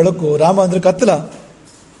ಅಂದರೆ ಬೆಳಕು, ರಾಮ ಅಂದರೆ ಕತ್ತಲ.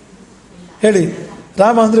 ಹೇಳಿ,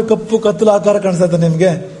 ರಾಮ ಅಂದರೆ ಕಪ್ಪು ಕತ್ತಲ ಆಕಾರ ಕಾಣಿಸ್ತದೆ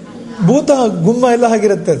ನಿಮಗೆ? ಭೂತ ಗುಮ್ಮ ಎಲ್ಲ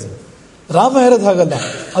ಹಾಗಿರುತ್ತೆ. ಅದು ರಾಮ ಇರೋದು ಹಾಗಲ್ಲ,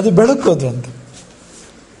 ಅದು ಬೆಳಕು ಅದು ಅಂತ.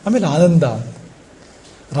 ಆಮೇಲೆ ಆನಂದ,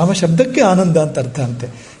 ರಾಮ ಶಬ್ದಕ್ಕೆ ಆನಂದ ಅಂತ ಅರ್ಥ ಅಂತೆ.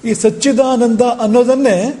 ಈ ಸಚ್ಚಿದಾನಂದ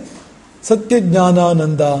ಅನ್ನೋದನ್ನೇ ಸತ್ಯ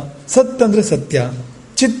ಜ್ಞಾನಾನಂದ. ಸತ್ ಅಂದರೆ ಸತ್ಯ,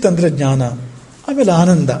 ಚಿತ್ ಅಂದರೆ ಜ್ಞಾನ, ಆಮೇಲೆ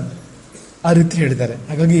ಆನಂದ, ಆ ರೀತಿ ಹೇಳಿದ್ದಾರೆ.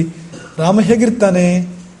 ಹಾಗಾಗಿ ರಾಮ ಹೇಗಿರ್ತಾನೆ?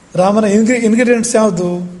 ರಾಮನ ಇಂಗ್ರೀಡಿಯೆಂಟ್ಸ್ ಯಾವುದು,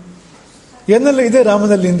 ಏನೆಲ್ಲ ಇದೆ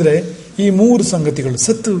ರಾಮನಲ್ಲಿ ಅಂದರೆ ಈ ಮೂರು ಸಂಗತಿಗಳು,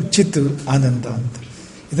 ಸತ್ತು, ಚಿತ್ತು, ಆನಂದ ಅಂತ.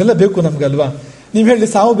 ಇದೆಲ್ಲ ಬೇಕು ನಮ್ಗೆ ಅಲ್ವಾ? ನೀವು ಹೇಳಿ,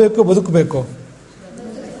 ಸಾವು ಬೇಕು ಬದುಕು ಬೇಕು?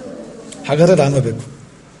 ಹಾಗಾದ್ರೆ ರಾಮ ಬೇಕು.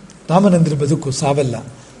 ರಾಮನೆಂದ್ರೆ ಬದುಕು, ಸಾವಲ್ಲ,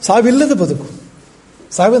 ಸಾವಿಲ್ಲದ ಬದುಕು,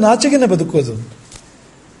 ಸಾವಿನ ಆಚೆಗಿನ ಬದುಕೋದು.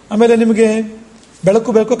 ಆಮೇಲೆ ನಿಮಗೆ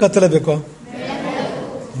ಬೆಳಕು ಬೇಕೋ ಕತ್ತಲೆ ಬೇಕೋ?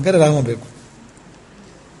 ಹಂಗಾರೆ ರಾಮ ಬೇಕು.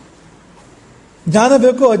 ಜ್ಞಾನ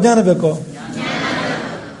ಬೇಕೋ ಅಜ್ಞಾನ ಬೇಕೋ?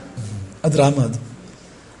 ಅದು ರಾಮ. ಅದು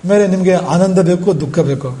ಆಮೇಲೆ ನಿಮಗೆ ಆನಂದ ಬೇಕು, ದುಃಖ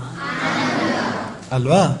ಬೇಕು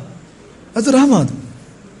ಅಲ್ವಾ, ಅದು ರಾಮ. ಅದು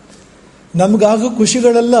ನಮ್ಗಾಗೋ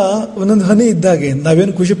ಖುಷಿಗಳೆಲ್ಲ ಒಂದೊಂದು ಹನಿ ಇದ್ದಾಗೆ.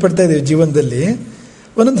 ನಾವೇನು ಖುಷಿ ಪಡ್ತಾ ಇದ್ದೀವಿ ಜೀವನದಲ್ಲಿ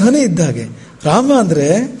ಒಂದೊಂದು ಹನಿ ಇದ್ದಾಗೆ. ರಾಮ ಅಂದರೆ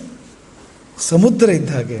ಸಮುದ್ರ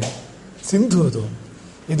ಇದ್ದ ಹಾಗೆ, ಸಿಂಧು. ಅದು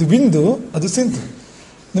ಇದು ಬಿಂದು, ಅದು ಸಿಂಧು.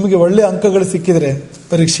 ನಿಮಗೆ ಒಳ್ಳೆ ಅಂಕಗಳು ಸಿಕ್ಕಿದ್ರೆ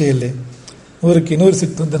ಪರೀಕ್ಷೆಯಲ್ಲಿ 100ಕ್ಕೆ 100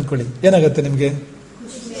 ಸಿಕ್ತು ಅಂತ ಅನ್ಕೊಳ್ಳಿ, ಏನಾಗುತ್ತೆ ನಿಮಗೆ?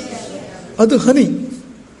 ಅದು ಹನಿ.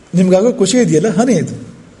 ನಿಮ್ಗಾಗೋ ಖುಷಿ ಇದೆಯಲ್ಲ, ಹನಿ ಇದು.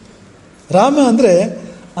 ರಾಮ ಅಂದರೆ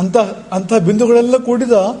ಅಂಥ ಬಿಂದುಗಳೆಲ್ಲ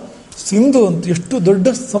ಕೂಡಿದ ಸಿಂಧು ಅಂತ. ಎಷ್ಟು ದೊಡ್ಡ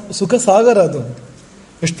ಸುಖ ಸಾಗರ ಅದು.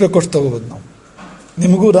 ಎಷ್ಟು ಬೇಕೋ ಅಷ್ಟು ತಗೋಬೋದು ನಾವು.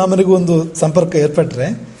 ನಿಮಗೂ ರಾಮನಿಗೂ ಒಂದು ಸಂಪರ್ಕ ಏರ್ಪಟ್ರೆ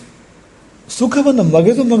ಸುಖವನ್ನು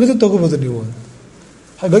ಮಗದು ತಗೋಬೋದು ನೀವು.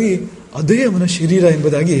 ಹಾಗಾಗಿ ಅದೇ ಅವನ ಶರೀರ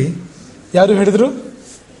ಎಂಬುದಾಗಿ ಯಾರು ಹೇಳಿದರು?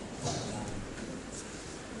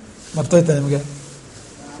 ಮರ್ತೋಯ್ತಾ ನಿಮಗೆ?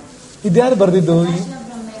 ಇದ್ಯಾರು ಬರೆದಿದ್ದು?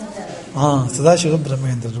 ಸದಾಶಿವ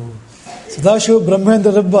ಬ್ರಹ್ಮೇಂದ್ರರು. ಸದಾಶಿವ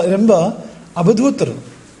ಬ್ರಹ್ಮೇಂದ್ರರೆಂಬ ಅವಧೂತರು,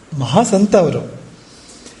 ಮಹಾಸಂತ. ಅವರು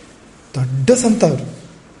ದೊಡ್ಡ ಸಂತ.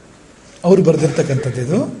 ಅವರು ಬರೆದಿರ್ತಕ್ಕಂಥದ್ದು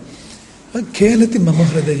ಇದು. ಖೇಲತಿ ಮಮ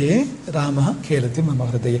ಹೃದಯೇ ರಾಮ ಖೇಲತಿ ಮಮ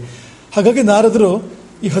ಹೃದಯೇ. ಹಾಗಾಗಿ ನಾರದರು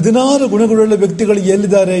ಈ 16 ಗುಣಗಳುಳ್ಳ ವ್ಯಕ್ತಿಗಳು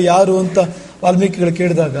ಎಲ್ಲಿದ್ದಾರೆ, ಯಾರು ಅಂತ ವಾಲ್ಮೀಕಿಗಳು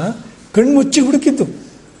ಕೇಳಿದಾಗ ಕಣ್ಮುಚ್ಚಿ ಹುಡುಕಿದ್ದು.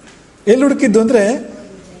 ಎಲ್ಲಿ ಹುಡುಕಿದ್ದು ಅಂದರೆ,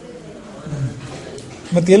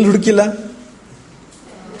 ಮತ್ತೆ ಎಲ್ಲಿ ಹುಡುಕಿಲ್ಲ?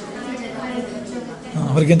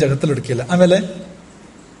 ಅವ್ರಿಗೇನು ಜಗತ್ತಲ್ಲಿ ಹುಡುಕಿಲ್ಲ. ಆಮೇಲೆ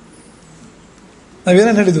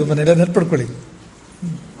ನಾವೇನೇನು ಹೇಳಿದ್ವು ಮನೆಯಲ್ಲ ನೆನ್ಪಡ್ಕೊಳ್ಳಿ.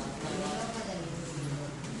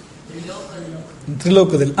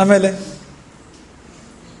 ತ್ರಿಲೋಕದಲ್ಲಿ. ಆಮೇಲೆ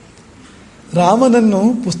ರಾಮನನ್ನು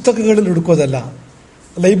ಪುಸ್ತಕಗಳಲ್ಲಿ ಹುಡುಕೋದಲ್ಲ,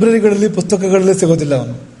 ಲೈಬ್ರರಿಗಳಲ್ಲಿ ಪುಸ್ತಕಗಳಲ್ಲಿ ಸಿಗೋದಿಲ್ಲ.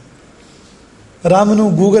 ಅವನು ರಾಮನು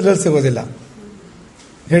ಗೂಗಲಲ್ಲಿ ಸಿಗೋದಿಲ್ಲ.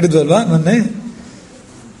 ಹೇಳಿದ್ವು ಅಲ್ವಾ ಮೊನ್ನೆ?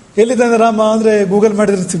 ಎಲ್ಲಿದ್ದಾನೆ ರಾಮ ಅಂದರೆ ಗೂಗಲ್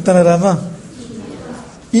ಮಾಡಿದ್ರೆ ಸಿಗ್ತಾನೆ ರಾಮ?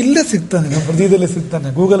 ಇಲ್ಲೇ ಸಿಗ್ತಾನೆ, ನಮ್ಮ ಹೃದಯದಲ್ಲೇ ಸಿಗ್ತಾನೆ.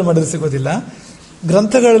 ಗೂಗಲ್ ಮಾಡಿದ್ರೆ ಸಿಗೋದಿಲ್ಲ.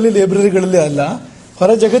 ಗ್ರಂಥಗಳಲ್ಲಿ, ಲೈಬ್ರರಿಗಳಲ್ಲಿ ಅಲ್ಲ,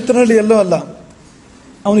 ಹೊರ ಜಗತ್ತಿನಲ್ಲಿ ಎಲ್ಲೋ ಅಲ್ಲ.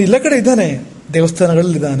 ಅವನು ಎಲ್ಲ ಕಡೆ ಇದ್ದಾನೆ.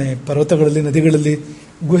 ದೇವಸ್ಥಾನಗಳಲ್ಲಿ ಇದ್ದಾನೆ, ಪರ್ವತಗಳಲ್ಲಿ, ನದಿಗಳಲ್ಲಿ,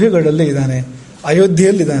 ಗುಹೆಗಳಲ್ಲಿ ಇದ್ದಾನೆ,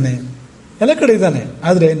 ಅಯೋಧ್ಯೆಯಲ್ಲಿದ್ದಾನೆ, ಎಲ್ಲ ಕಡೆ ಇದ್ದಾನೆ.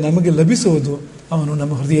 ಆದರೆ ನಮಗೆ ಲಭಿಸುವುದು ಅವನು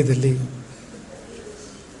ನಮ್ಮ ಹೃದಯದಲ್ಲಿ.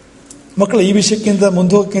 ಮಕ್ಕಳ ಈ ವಿಷಯಕ್ಕಿಂತ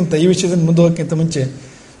ಈ ವಿಷಯದಿಂದ ಮುಂದೆ ಹೋಗೋಕ್ಕಿಂತ ಮುಂಚೆ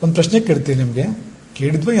ಒಂದು ಪ್ರಶ್ನೆ ಕೇಳ್ತೀವಿ ನಿಮಗೆ.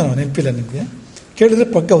 ಕೇಳಿದ್ವಾ ಏನೋ ನೆನಪಿಲ್ಲ ನಿಮಗೆ? ಕೇಳಿದ್ರೆ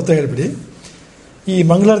ಪಕ್ಕ ಉತ್ತರ ಹೇಳ್ಬಿಡಿ. ಈ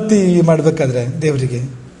ಮಂಗಳಾರತಿ ಮಾಡಬೇಕಾದ್ರೆ ದೇವರಿಗೆ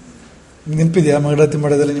ನೆನಪಿದೆಯಾ? ಮಂಗಳಾರತಿ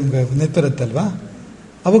ಮಾಡೋದ್ರಲ್ಲಿ ನಿಮ್ಗೆ ನೆನಪಿರುತ್ತಲ್ವಾ?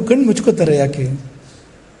 ಅವಾಗ ಕಣ್ಣು ಮುಚ್ಕೋತಾರೆ. ಯಾಕೆ?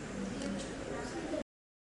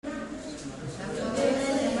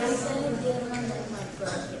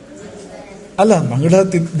 ಅಲ್ಲ,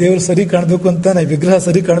 ಮಂಗಳಾರತಿ ದೇವರು ಸರಿ ಕಾಣಬೇಕು ಅಂತಾನೆ, ವಿಗ್ರಹ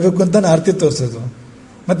ಸರಿ ಕಾಣಬೇಕು ಅಂತಾನೆ ಆರತಿ ತೋರಿಸೋದು.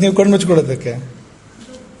 ಮತ್ತೆ ನೀವು ಕಣ್ಣು ಮುಚ್ಕೊಳ್ಳೋದಕ್ಕೆ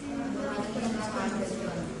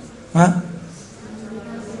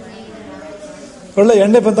ಒಳ್ಳೆ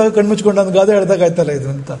ಎಣ್ಣೆ ಬಂದಾಗ ಕಣ್ಣು ಮುಚ್ಕೊಂಡು ಒಂದು ಗಾದೆ ಹೇಳ್ದಾಗ ಆಯ್ತಲ್ಲ ಇದು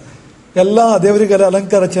ಅಂತ. ಎಲ್ಲ ದೇವರಿಗೆಲ್ಲ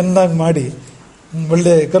ಅಲಂಕಾರ ಚೆನ್ನಾಗಿ ಮಾಡಿ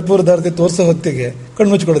ಒಳ್ಳೆ ಕರ್ಪೂರದ ಆರತಿ ತೋರಿಸೋ ಹೊತ್ತಿಗೆ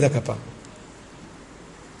ಕಣ್ಣು ಮುಚ್ಕೊಳ್ಳೋದಕ್ಕಪ್ಪ.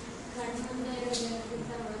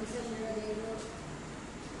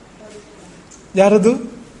 ಯಾರದು?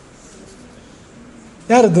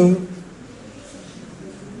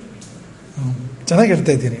 ಚೆನ್ನಾಗಿ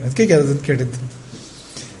ಹೇಳ್ತಾ ಇದ್ದೀನಿ, ಅದಕ್ಕೆ ಯಾರದು ಕೇಳಿದ್ದು.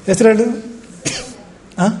 ಹೆಸರು ಹೇಳು.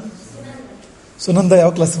 ಸುನಂದ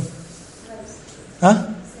ಯಾವ ಕ್ಲಾಸು?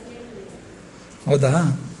 ಹೌದಾ?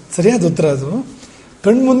 ಸರಿಯಾದ ಉತ್ತರ ಅದು.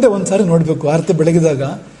 ಕಣ್ಮುಂದೆ ಒಂದ್ಸಾರಿ ನೋಡಬೇಕು. ಆರತಿ ಬೆಳಗಿದಾಗ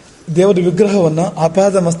ದೇವರ ವಿಗ್ರಹವನ್ನು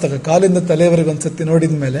ಆಪಾದ ಮಸ್ತಕ, ಕಾಲಿಂದ ತಲೆಯವರೆಗೆ ಒಂದ್ಸತಿ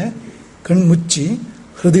ನೋಡಿದ ಮೇಲೆ ಕಣ್ಣು ಮುಚ್ಚಿ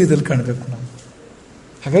ಹೃದಯದಲ್ಲಿ ಕಾಣಬೇಕು ನಾವು.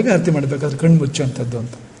 ಹಾಗಾಗಿ ಆರತಿ ಮಾಡಬೇಕಾದ್ರೆ ಕಣ್ಣು ಮುಚ್ಚುವಂಥದ್ದು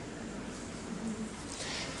ಅಂತ.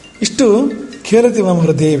 ಇಷ್ಟು ಖೇಲತಿ ಮಮ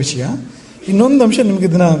ಹೃದಯ ವಿಷಯ. ಇನ್ನೊಂದು ಅಂಶ ನಿಮ್ಗೆ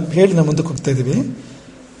ಇದನ್ನ ಹೇಳಿ ನಾವು ಮುಂದಕ್ಕೆ ಹೋಗ್ತಾ ಇದ್ದೀವಿ.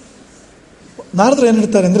 ನಾರದರು ಏನು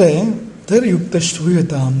ಹೇಳ್ತಾರೆ ಅಂದರೆ, ಧೈರ್ಯಯುಕ್ತ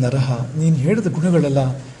ಶ್ರೂಯತಾಂ ನರಹ. ನೀನು ಹೇಳಿದ ಗುಣಗಳೆಲ್ಲ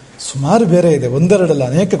ಸುಮಾರು ಬೇರೆ ಇದೆ, ಒಂದೆರಡಲ್ಲ,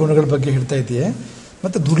 ಅನೇಕ ಗುಣಗಳ ಬಗ್ಗೆ ಹೇಳ್ತಾ ಇದೆಯೇ.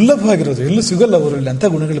 ಮತ್ತು ದುರ್ಲಭ ಆಗಿರೋದು, ಎಲ್ಲೂ ಸಿಗಲ್ಲ ಅವರಲ್ಲಿ ಅಂಥ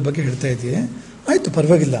ಗುಣಗಳ ಬಗ್ಗೆ ಹೇಳ್ತಾ ಇದೆಯೇ. ಆಯಿತು,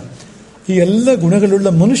 ಪರವಾಗಿಲ್ಲ. ಈ ಎಲ್ಲ ಗುಣಗಳುಳ್ಳ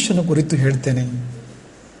ಮನುಷ್ಯನ ಕುರಿತು ಹೇಳ್ತೇನೆ,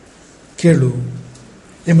 ಕೇಳು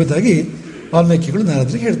ಎಂಬುದಾಗಿ ವಾಲ್ಮೀಕಿಗಳು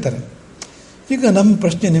ನಾರದರಿಗೆ ಹೇಳ್ತಾರೆ. ಈಗ ನಮ್ಮ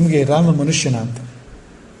ಪ್ರಶ್ನೆ ನಿಮಗೆ, ರಾಮ ಮನುಷ್ಯನ ಅಂತ?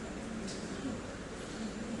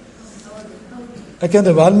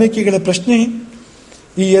 ಯಾಕೆಂದ್ರೆ ವಾಲ್ಮೀಕಿಗಳ ಪ್ರಶ್ನೆ,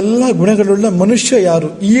 ಈ ಎಲ್ಲ ಗುಣಗಳುಳ್ಳ ಮನುಷ್ಯ ಯಾರು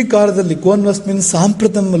ಈ ಕಾಲದಲ್ಲಿ? ಕೋನ್ವಸ್ಮಿನ್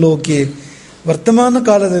ಸಾಂಪ್ರತಂ ಲೋಕೆ, ವರ್ತಮಾನ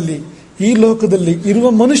ಕಾಲದಲ್ಲಿ ಈ ಲೋಕದಲ್ಲಿ ಇರುವ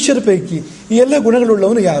ಮನುಷ್ಯರ ಪೈಕಿ ಈ ಎಲ್ಲ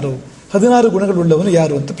ಗುಣಗಳುಳ್ಳವನು ಯಾರು? 16 ಗುಣಗಳುಳ್ಳವನು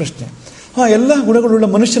ಯಾರು ಅಂತ ಪ್ರಶ್ನೆ. ಎಲ್ಲ ಗುಣಗಳುಳ್ಳ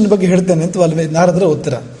ಮನುಷ್ಯನ ಬಗ್ಗೆ ಹೇಳ್ತಾನೆ ಅಂತ ನಾರದರ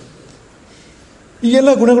ಉತ್ತರ. ಈ ಎಲ್ಲ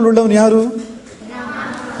ಗುಣಗಳುಳ್ಳವನು ಯಾರು?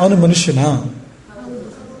 ಅವನು ಮನುಷ್ಯನಾ?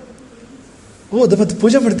 ಅದು ಮತ್ತೆ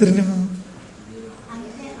ಪೂಜೆ ಮಾಡ್ತೀರಿ ನೀವು?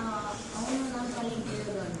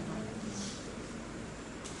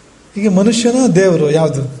 ಈಗ ಮನುಷ್ಯನ ದೇವರು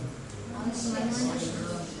ಯಾವುದು?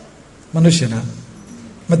 ಮನುಷ್ಯನ.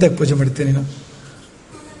 ಮತ್ತೆ ಪೂಜೆ ಮಾಡ್ತೀನಿ ನೀನು?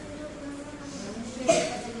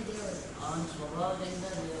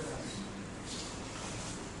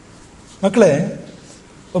 ಮಕ್ಕಳೇ,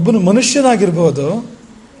 ಒಬ್ಬನು ಮನುಷ್ಯನಾಗಿರ್ಬೋದು,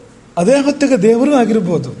 ಅದೇ ಹೊತ್ತಿಗೆ ದೇವರು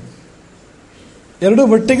ಆಗಿರ್ಬೋದು. ಎರಡೂ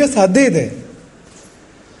ಒಟ್ಟಿಗೆ ಸಾಧ್ಯ ಇದೆ.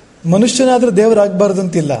 ಮನುಷ್ಯನಾದ್ರೆ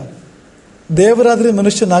ದೇವರಾಗಬಾರ್ದಂತಿಲ್ಲ, ದೇವರಾದ್ರೆ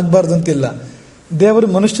ಮನುಷ್ಯನಾಗಬಾರ್ದಂತಿಲ್ಲ, ದೇವರು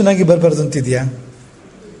ಮನುಷ್ಯನಾಗಿ ಬರಬಾರ್ದಂತಿದೆಯಾ?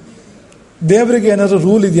 ದೇವರಿಗೆ ಏನಾದ್ರು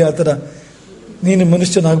ರೂಲ್ ಇದೆಯಾ? ಆ ಥರ ನೀನು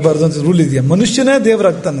ಮನುಷ್ಯನಾಗಬಾರ್ದು ಅಂತ ರೂಲ್ ಇದೆಯಾ? ಮನುಷ್ಯನೇ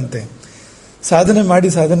ದೇವರಾಗ್ತಾನಂತೆ. ಸಾಧನೆ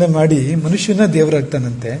ಮಾಡಿ ಮನುಷ್ಯನೇ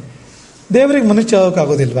ದೇವರಾಗ್ತಾನಂತೆ. ದೇವರಿಗೆ ಮನುಷ್ಯ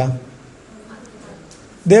ಆಗೋಕ್ಕಾಗೋದಿಲ್ವಾ?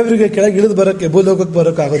 ದೇವರಿಗೆ ಕೆಳಗೆ ಇಳಿದು ಬರೋಕ್ಕೆ, ಭೂಲೋಕಕ್ಕೆ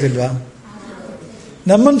ಬರೋಕೆ ಆಗೋದಿಲ್ವಾ?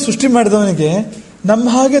 ನಮ್ಮನ್ನು ಸೃಷ್ಟಿ ಮಾಡಿದವನಿಗೆ ನಮ್ಮ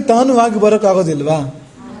ಹಾಗೆ ತಾನು ಆಗಿ ಬರೋಕ್ಕಾಗೋದಿಲ್ವಾ?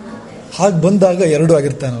 ಹಾಗೆ ಬಂದಾಗ ಎರಡೂ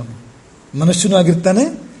ಆಗಿರ್ತಾನೆ. ಅವನು ಮನುಷ್ಯನೂ ಆಗಿರ್ತಾನೆ,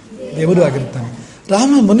 ದೇವರು ಆಗಿರ್ತಾನೆ.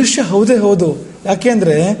 ರಾಮ ಮನುಷ್ಯ ಹೌದೇ ಹೌದು.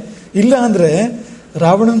 ಯಾಕೆಂದ್ರೆ ಇಲ್ಲ ಅಂದ್ರೆ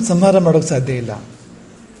ರಾವಣನ ಸಂಹಾರ ಮಾಡೋಕೆ ಸಾಧ್ಯ ಇಲ್ಲ.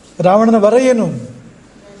 ರಾವಣನ ವರ ಏನು?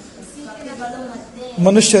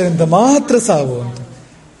 ಮನುಷ್ಯರಿಂದ ಮಾತ್ರ ಸಾವು ಅಂತ.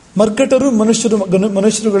 ಮರ್ಕಟರು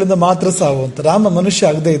ಮನುಷ್ಯರುಗಳಿಂದ ಮಾತ್ರ ಸಾವು ಅಂತ. ರಾಮ ಮನುಷ್ಯ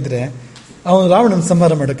ಆಗದೆ ಇದ್ರೆ ಅವನು ರಾವಣನ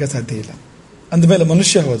ಸಂಹಾರ ಮಾಡೋಕ್ಕೆ ಸಾಧ್ಯ ಇಲ್ಲ. ಅಂದಮೇಲೆ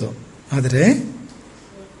ಮನುಷ್ಯ ಹೌದು. ಆದರೆ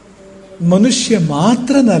ಮನುಷ್ಯ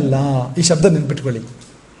ಮಾತ್ರನಲ್ಲ, ಈ ಶಬ್ದ ನೆನ್ಪಿಟ್ಕೊಳ್ಳಿ.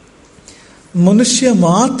 ಮನುಷ್ಯ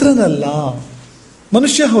ಮಾತ್ರನಲ್ಲ,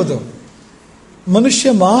 ಮನುಷ್ಯ ಹೌದು,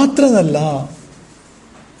 ಮನುಷ್ಯ ಮಾತ್ರನಲ್ಲ,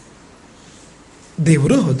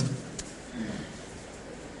 ದೇವರು ಹೌದು.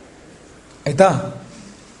 ಆಯ್ತಾ?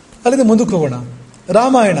 ಅಲ್ಲಿಂದ ಮುಂದಕ್ಕೆ ಹೋಗೋಣ.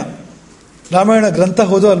 ರಾಮಾಯಣ ಗ್ರಂಥ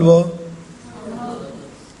ಹೌದು ಅಲ್ವೋ?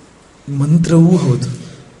 ಮಂತ್ರವೂ ಹೌದು.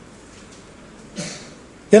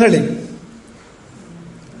 ಏನೇಳಿ?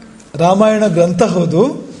 ರಾಮಾಯಣ ಗ್ರಂಥ ಹೌದು.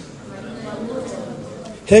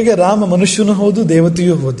 ಹೇಗೆ ರಾಮ ಮನುಷ್ಯನೂ ಹೌದು,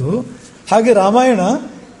 ದೇವತೆಯೂ ಹೌದು, ಹಾಗೆ ರಾಮಾಯಣ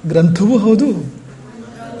ಗ್ರಂಥವೂ ಹೌದು,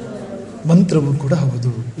 ಮಂತ್ರವೂ ಕೂಡ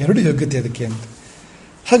ಹೌದು. ಎರಡು ಯೋಗ್ಯತೆ ಅದಕ್ಕೆ ಅಂತ.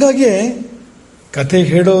 ಹಾಗಾಗಿ ಕಥೆ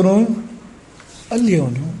ಹೇಳೋನು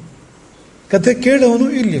ಅಲ್ಲಿಯವನು, ಕಥೆ ಕೇಳೋನು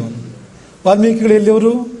ಇಲ್ಲಿಯವನು. ವಾಲ್ಮೀಕಿಗಳು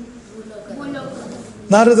ಎಲ್ಲಿಯವರು?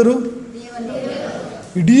 ನಾರದರು?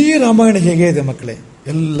 ಇಡೀ ರಾಮಾಯಣ ಹೇಗೆ ಇದೆ ಮಕ್ಕಳೇ?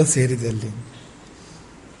 ಎಲ್ಲ ಸೇರಿದೆ ಅಲ್ಲಿ.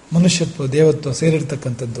 ಮನುಷ್ಯತ್ವ ದೇವತ್ವ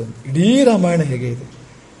ಸೇರಿರ್ತಕ್ಕಂಥದ್ದು ಇಡೀ ರಾಮಾಯಣ ಹೇಗೆ ಇದೆ.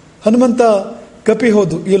 ಹನುಮಂತ ಕಪಿ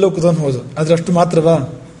ಹೌದು, ಈ ಲೋಕದವನು ಹೌದು, ಆದ್ರೆ ಅಷ್ಟು ಮಾತ್ರವಾ?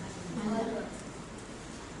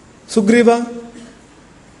 ಸುಗ್ರೀವ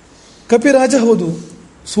ಕಪಿರಾಜ ಹೌದು,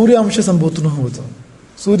 ಸೂರ್ಯಾಂಶ ಸಂಭೂತನೂ ಹೌದು,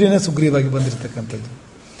 ಸೂರ್ಯನೇ ಸುಗ್ರೀವಾಗಿ ಬಂದಿರತಕ್ಕಂಥದ್ದು.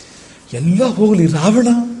 ಎಲ್ಲ ಹೋಗಲಿ.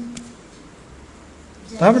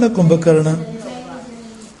 ರಾವಣ ಕುಂಭಕರ್ಣ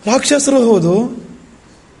ರಾಕ್ಷಸರು ಹೌದು,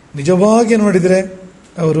 ನಿಜವಾಗಿ ನೋಡಿದರೆ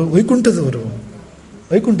ಅವರು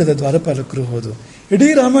ವೈಕುಂಠದ ದ್ವಾರಪಾಲಕರು ಹೌದು. ಇಡೀ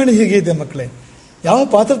ರಾಮಾಯಣ ಹೀಗೆ ಇದೆ ಮಕ್ಕಳೇ. ಯಾವ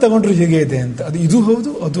ಪಾತ್ರ ತಗೊಂಡ್ರು ಹೀಗೆ ಇದೆ ಅಂತ. ಅದು ಇದು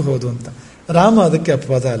ಹೌದು, ಅದು ಹೌದು ಅಂತ. ರಾಮ ಅದಕ್ಕೆ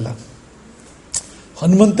ಅಪವಾದ ಅಲ್ಲ.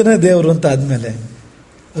 ಹನುಮಂತನೇ ದೇವರು ಅಂತ ಆದ್ಮೇಲೆ,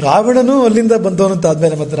 ರಾವಣನೂ ಅಲ್ಲಿಂದ ಬಂದವನು ಅಂತ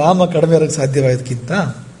ಆದ್ಮೇಲೆ ಮತ್ತೆ ರಾಮ ಕಡಿಮೆ ಇರೋಕ್ಕೆ ಸಾಧ್ಯವಾದಕ್ಕಿಂತ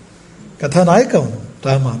ಕಥಾನಾಯಕ ಅವನು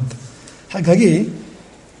ರಾಮ ಅಂತ. ಹಾಗಾಗಿ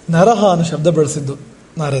ನರಹ ಅನ್ನೋ ಶಬ್ದ ಬಳಸಿದ್ದು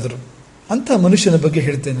ನಾರದರು. ಅಂತ ಮನುಷ್ಯನ ಬಗ್ಗೆ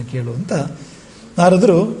ಹೇಳ್ತೇನೆ ಕೇಳು ಅಂತ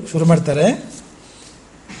ನಾರದರು ಶುರು ಮಾಡ್ತಾರೆ.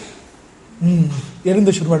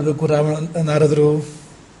 ಏನಿಂದ ಶುರು ಮಾಡಬೇಕು ನಾರದರು?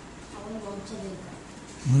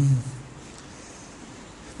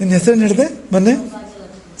 ನಿನ್ನ ಹೆಸರೇನು ಹೇಳಿದೆ ಮೊನ್ನೆ?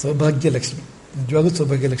 ಸೌಭಾಗ್ಯಲಕ್ಷ್ಮಿ. ನಿಜವಾಗೂ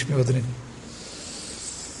ಸೌಭಾಗ್ಯಲಕ್ಷ್ಮಿ ಹೋದ್ರು ನೀನು.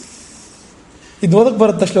 ಇದು ಓದಕ್ಕೆ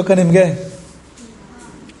ಬರುತ್ತಾ ಶ್ಲೋಕ ನಿಮ್ಗೆ?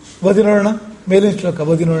 ಓದಿ ನೋಡೋಣ. ಮೇಲಿನ ಶ್ಲೋಕ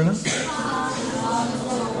ಓದಿ ನೋಡೋಣ.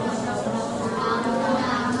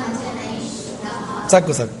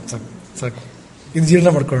 ಸಾಕು ಸಾಕು ಸಾಕು ಸಾಕು. ಇದು ಜೀರ್ಣ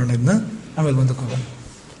ಮಾಡ್ಕೊಳ್ಳೋಣ. ಇದನ್ನ ಆಮೇಲೆ ಮುಂದಕ್ಕೆ ಹೋಗೋಣ.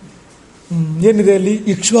 ಏನಿದೆ ಅಲ್ಲಿ?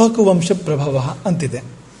 ಇಕ್ಷ್ವಾಕು ವಂಶ ಪ್ರಭವ ಅಂತಿದೆ.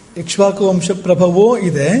 ಇಕ್ಷ್ವಾಕು ವಂಶ ಪ್ರಭವೋ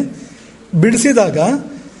ಇದೆ. ಬಿಡಿಸಿದಾಗ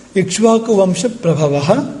ಇಕ್ಷ್ವಾಕು ವಂಶ ಪ್ರಭವ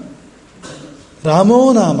ರಾಮೋ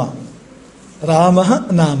ನಾಮ ರಾಮ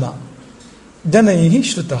ನಾಮ ಜನೈ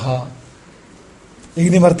ಶ್ರುತಃ. ಈಗ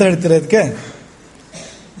ನೀವು ಅರ್ಥ ಹೇಳ್ತೀರಾ ಇದಕ್ಕೆ?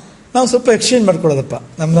 ನಾವು ಸ್ವಲ್ಪ ಎಕ್ಸ್ಚೇಂಜ್ ಮಾಡ್ಕೊಳ್ಳೋದಪ್ಪ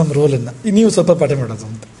ನಮ್ಮ ರೋಲನ್ನು. ನೀವು ಸ್ವಲ್ಪ ಪಾಠ ಮಾಡೋದು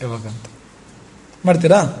ಅಂತ. ಯಾವಾಗ ಅಂತ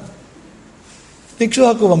ಮಾಡ್ತೀರಾ?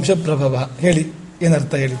 ಇಕ್ಷ್ವಾಕು ವಂಶ ಪ್ರಭವ ಹೇಳಿ,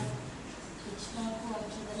 ಏನರ್ಥ ಹೇಳಿ?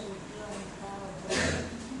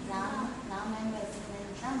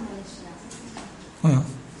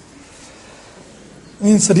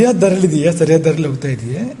 ನೀನು ಸರಿಯಾದ ದಾರಲ್ಲಿದೆಯಾ? ಸರಿಯಾದ ದಾರಲ್ಲಿ ಹೋಗ್ತಾ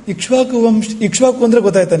ಇದೆಯೇ? ಇಕ್ಷ್ವಾಕು ಅಂದ್ರೆ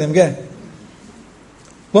ಗೊತ್ತಾಯ್ತಾ ನಿಮ್ಗೆ?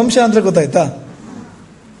 ವಂಶ ಅಂದ್ರೆ ಗೊತ್ತಾಯ್ತಾ?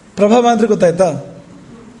 ಪ್ರಭಾವ ಅಂದ್ರೆ ಗೊತ್ತಾಯ್ತಾ?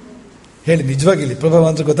 ಹೇಳಿ ನಿಜವಾಗಿಲ್ಲಿ, ಪ್ರಭಾವ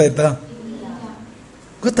ಅಂದ್ರೆ ಗೊತ್ತಾಯ್ತಾ?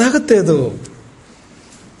 ಗೊತ್ತಾಗುತ್ತೆ. ಅದು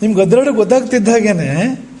ನಿಮ್ಗೆ ಅದರೊಳಗೆ ಗೊತ್ತಾಗ್ತಿದ್ದ ಹಾಗೇನೆ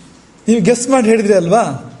ನೀವು ಗೆಸ್ ಮಾಡಿ ಹೇಳಿದ್ರಿ ಅಲ್ವಾ?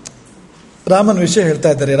 ರಾಮನ ವಿಷಯ ಹೇಳ್ತಾ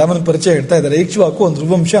ಇದ್ದಾರೆ, ರಾಮನ ಪರಿಚಯ ಹೇಳ್ತಾ ಇದ್ದಾರೆ. ಇಕ್ಷ್ವಾಕು ಅಂದ್ರು,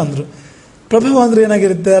 ವಂಶ ಅಂದ್ರು. ಪ್ರಭಾವ ಅಂದ್ರೆ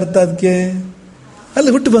ಏನಾಗಿರುತ್ತೆ ಅರ್ಥ? ಅದಕ್ಕೆ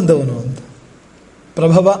ಅಲ್ಲಿ ಹುಟ್ಟು ಬಂದವನು ಅಂತ.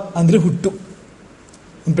 ಪ್ರಭವ ಅಂದ್ರೆ ಹುಟ್ಟು,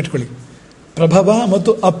 ನೆನ್ಪಿಟ್ಕೊಳ್ಳಿ. ಪ್ರಭವ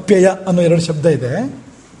ಮತ್ತು ಅಪ್ಯಯ ಅನ್ನೋ ಎರಡು ಶಬ್ದ ಇದೆ.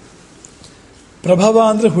 ಪ್ರಭವ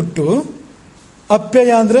ಅಂದ್ರೆ ಹುಟ್ಟು,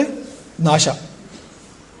 ಅಪ್ಯಯ ಅಂದ್ರೆ ನಾಶ.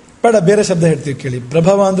 ಬೇಡ, ಬೇರೆ ಶಬ್ದ ಹೇಳ್ತೀವಿ ಕೇಳಿ.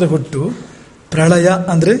 ಪ್ರಭವ ಅಂದ್ರೆ ಹುಟ್ಟು, ಪ್ರಳಯ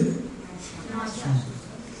ಅಂದ್ರೆ.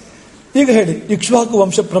 ಈಗ ಹೇಳಿ, ಇಕ್ಷ್ವಾಕು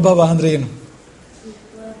ವಂಶ ಪ್ರಭವ ಅಂದ್ರೆ ಏನು?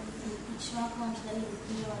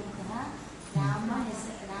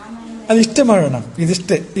 ಅದಿಷ್ಟೇ ಮಾಡೋಣ,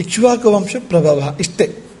 ಇದಿಷ್ಟೇ ಇಕ್ಷ್ವಾಕು ವಂಶ ಪ್ರಭವ, ಇಷ್ಟೇ.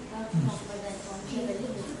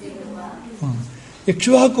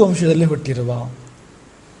 ಇಕ್ಷ್ವಾಕು ವಂಶದಲ್ಲಿ ಹುಟ್ಟಿರುವ.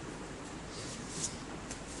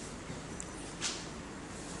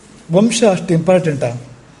 ವಂಶ ಅಷ್ಟು ಇಂಪಾರ್ಟೆಂಟಾ?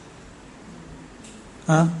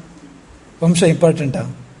 ವಂಶ ಇಂಪಾರ್ಟೆಂಟಾ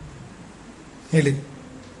ಹೇಳಿ?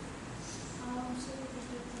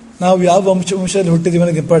 ನಾವು ಯಾವ ವಂಶದಲ್ಲಿ ಹುಟ್ಟಿದೀವಿ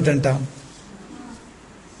ಅನ್ನೋದು ಇಂಪಾರ್ಟೆಂಟಾ?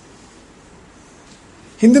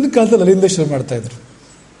 ಹಿಂದಿನ ಕಾಲದಲ್ಲಿ ಅಲ್ಲಿಂದ ಶುರು ಮಾಡ್ತಾ ಇದ್ರು.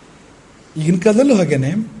 ಈಗಿನ ಕಾಲದಲ್ಲೂ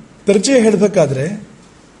ಹಾಗೇನೆ. ಪರಿಚಯ ಹೇಳಬೇಕಾದ್ರೆ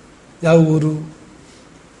ಯಾವ ಊರು,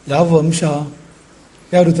 ಯಾವ ವಂಶ,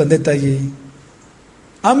 ಯಾರು ತಂದೆ ತಾಯಿ,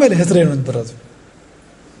 ಆಮೇಲೆ ಹೆಸರೇನು ಅಂತ ಬರೋದು,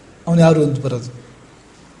 ಅವನು ಯಾರು ಅಂತ ಬರೋದು.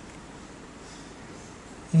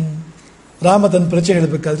 ರಾಮ ತನ್ನ ಪರಿಚಯ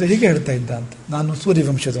ಹೇಳಬೇಕಾದ್ರೆ ಹೀಗೆ ಹೇಳ್ತಾ ಇದ್ದ ಅಂತ, ನಾನು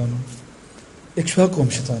ಸೂರ್ಯವಂಶದವನು, ಇಕ್ಷ್ವಾಕು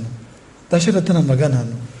ವಂಶದವನು, ದಶರಥನ ಮಗ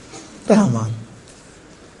ನಾನು, ರಾಮ.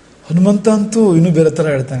 ಹನುಮಂತ ಅಂತೂ ಇನ್ನೂ ಬೇರೆ ಥರ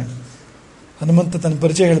ಹೇಳ್ತಾನೆ. ಹನುಮಂತ ತನ್ನ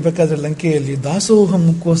ಪರಿಚಯ ಹೇಳಬೇಕಾದ್ರೆ ಲಂಕೆಯಲ್ಲಿ ದಾಸೋಹಂ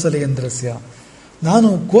ಕೋಸಲೇಂದ್ರಸ್ಯ, ನಾನು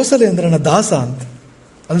ಕೋಸಲೇಂದ್ರನ ದಾಸ ಅಂತ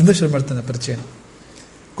ಅಲ್ಲಿಂದ ಶುರು ಮಾಡ್ತಾನೆ ಪರಿಚಯ.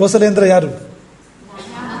 ಕೋಸಲೇಂದ್ರ ಯಾರು?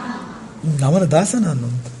 ಅವನ ದಾಸ ನಾನು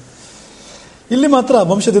ಅಂತ. ಇಲ್ಲಿ ಮಾತ್ರ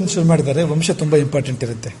ವಂಶದಿಂದ ಶುರು ಮಾಡಿದ್ದಾರೆ. ವಂಶ ತುಂಬ ಇಂಪಾರ್ಟೆಂಟ್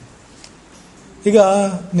ಇರುತ್ತೆ. ಈಗ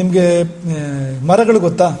ನಿಮಗೆ ಮರಗಳು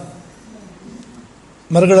ಗೊತ್ತಾ?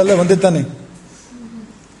 ಮರಗಳೆಲ್ಲ ಒಂದೇ ತಾನೆ?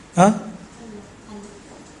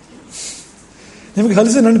 ನಿಮಗೆ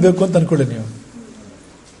ಹಲಸಿನ ಹಣ್ಣು ಬೇಕು ಅಂತ ಅನ್ಕೊಳ್ಳಿ. ನೀವು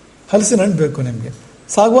ಹಲಸಿನ ಹಣ್ಣು ಬೇಕು ನಿಮಗೆ,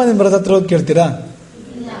 ಸಾಗವಾನಿ ಮರದ ಹತ್ರ ಹೋಗಿ ಕೇಳ್ತೀರಾ?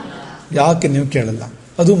 ಯಾಕೆ ನೀವು ಕೇಳಲ್ಲ?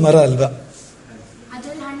 ಅದು ಮರ ಅಲ್ವಾ?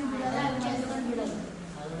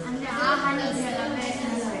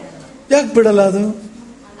 ಯಾಕೆ ಬಿಡಲ್ಲ ಅದು?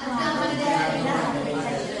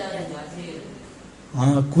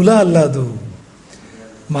 ಕುಲ ಅಲ್ಲ ಅದು.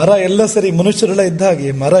 ಮರ ಎಲ್ಲ ಸರಿ, ಮನುಷ್ಯರೆಲ್ಲ ಇದ್ದ ಹಾಗೆ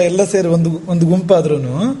ಮರ ಎಲ್ಲ ಸೇರಿ ಒಂದು ಗುಂಪಾದ್ರೂ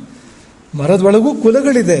ಮರದೊಳಗೂ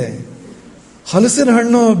ಕುಲಗಳಿದೆ. ಹಲಸಿನ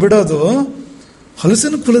ಹಣ್ಣು ಬಿಡೋದು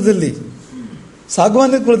ಹಲಸಿನ ಕುಲದಲ್ಲಿ,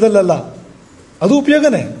 ಸಾಗವಾನಿ ಕುಲದಲ್ಲ. ಅದು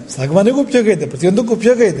ಉಪಯೋಗನೇ, ಸಾಗವಾನಿಗೂ ಉಪಯೋಗ ಇದೆ, ಪ್ರತಿಯೊಂದಕ್ಕೂ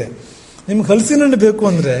ಉಪಯೋಗ ಇದೆ. ನಿಮ್ಗೆ ಹಲಸಿನ ಹಣ್ಣು ಬೇಕು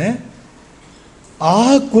ಅಂದ್ರೆ ಆ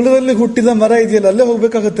ಕುಲದಲ್ಲಿ ಹುಟ್ಟಿದ ಮರ ಇದೆಯಲ್ಲ, ಅಲ್ಲೇ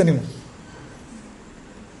ಹೋಗ್ಬೇಕಾಗತ್ತೆ ನೀವು,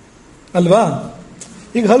 ಅಲ್ವಾ?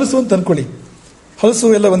 ಈಗ ಹಲಸು ಅಂತ ಅನ್ಕೊಳ್ಳಿ. ಹಲಸು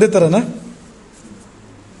ಎಲ್ಲ ಒಂದೇ ತರನ?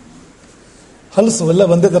 ಹಲಸು ಎಲ್ಲ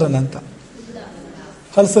ಒಂದೇ ತರನ ಅಂತ?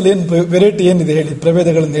 ಹಲಸಲ್ಲಿ ಏನು ವೆರೈಟಿ ಏನಿದೆ ಹೇಳಿ,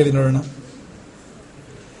 ಪ್ರಭೇದಗಳನ್ನು ಹೇಳಿ ನೋಡೋಣ.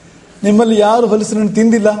 ನಿಮ್ಮಲ್ಲಿ ಯಾರು ಹಲಸಿನ ಹಣ್ಣು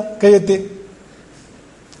ತಿಂದಿಲ್ಲ? ಕೈ ಎತ್ತಿ.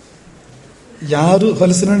 ಯಾರು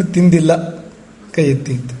ಹಲಸಿನ ಹಣ್ಣು ತಿಂದಿಲ್ಲ? ಕೈ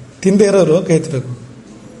ಎತ್ತಿ ಅಂತ. ತಿಂದೇ ಇರೋರು ಕೈ ಎತ್ತಬೇಕು,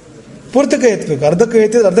 ಪೂರ್ತಿ ಕೈ ಎತ್ತಬೇಕು. ಅರ್ಧ ಕೈ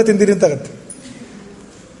ಎತ್ತಿದ್ರೆ ಅರ್ಧ ತಿಂದಿರಿ ಅಂತ ಆಗತ್ತೆ.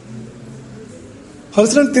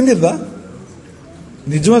 ಹಲಸಿನ ಹಣ್ಣು ತಿಂದಿಲ್ವಾ?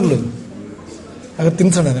 ನಿಜವಾಗ್ಲು ಆಗ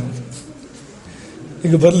ತಿನ್ಸೋಣ ನಿಮ್ಗೆ.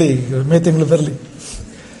 ಈಗ ಬರಲಿ, ಮೇ ತಿಂಗಳು ಬರಲಿ.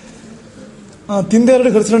 ತಿಂದೆ ಎರಡು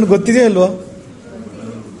ಹಲಸಿನ ಹಣ್ಣು ಗೊತ್ತಿದೆಯಾ ಇಲ್ವಾ?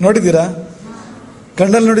 ನೋಡಿದ್ದೀರಾ?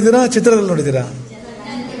 ಕಣ್ಣಲ್ಲಿ ನೋಡಿದ್ದೀರಾ? ಚಿತ್ರದಲ್ಲಿ ನೋಡಿದ್ದೀರಾ?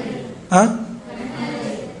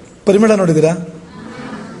 ಪರಿಮಳ ನೋಡಿದ್ದೀರಾ?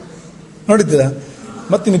 ನೋಡಿದ್ದೀರಾ?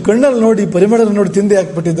 ಮತ್ತೆ ನೀವು ಕಣ್ಣಲ್ಲಿ ನೋಡಿ ಪರಿಮಳ ನೋಡಿ ತಿಂದೆ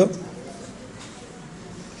ಹಾಕ್ಬಿಟ್ಟಿದ್ದು.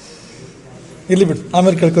 ಇಲ್ಲಿ ಬಿಟ್ಟು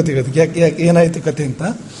ಆಮೇಲೆ ಕೇಳ್ಕೊತೀವಿ ಅದಕ್ಕೆ ಯಾಕೆ ಏನಾಯ್ತು ಕತೆ ಅಂತ.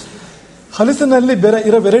 ಹಲಸಿನಲ್ಲಿ ಬೇರೆ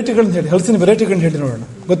ಇರೋ ವೆರೈಟಿಗಳನ್ನ ಹೇಳಿ, ಹಲಸಿನ ವೆರೈಟಿಗಳನ್ನ ಹೇಳಿ ನೋಡೋಣ,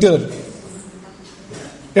 ಗೊತ್ತಿರೋದು.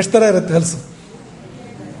 ಎಷ್ಟು ಥರ ಇರುತ್ತೆ ಹಲಸು?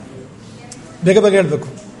 ಬೇಗ ಬೇಗ ಹೇಳ್ಬೇಕು.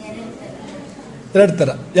 2 ಥರ.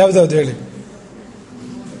 ಯಾವ್ದಾವ್ದು ಹೇಳಿ?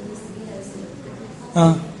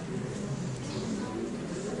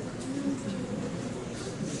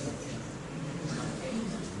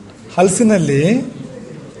 ಹಲಸಿನಲ್ಲಿ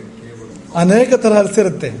ಅನೇಕ ಥರ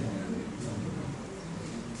ಹಲಸಿರುತ್ತೆ.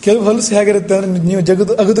 ಕೆಲವು ಹಲಸು ಹೇಗಿರುತ್ತೆ ಅಂದ್ರೆ ನೀವು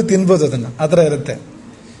ಅಗದು ತಿನ್ಬೋದು, ಅದನ್ನ ಆ ಥರ ಇರುತ್ತೆ.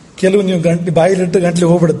 ಕೆಲವು ನೀವು ಬಾಯಿಲಿಟ್ಟು ಗಂಟ್ಲಿ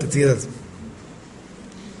ಹೋಗ್ಬಿಡುತ್ತೆ ತೀರದು.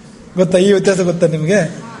 ಗೊತ್ತಾ? ಈ ವ್ಯತ್ಯಾಸ ಗೊತ್ತಾ ನಿಮಗೆ?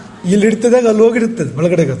 ಇಲ್ಲಿ ಇಡ್ತಿದಾಗ ಅಲ್ಲಿ ಹೋಗಿಡುತ್ತದೆ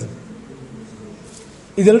ಒಳಗಡೆಗೆ ಅದು.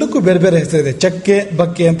 ಇದೆರಡಕ್ಕೂ ಬೇರೆ ಬೇರೆ ಹೆಸರಿದೆ. ಚಕ್ಕೆ,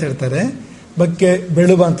 ಬಕ್ಕೆ ಅಂತ ಹೇಳ್ತಾರೆ. ಬಕ್ಕೆ,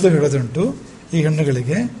 ಬೆಳುಬ ಅಂತಲೂ ಹೇಳೋದುಂಟು ಈ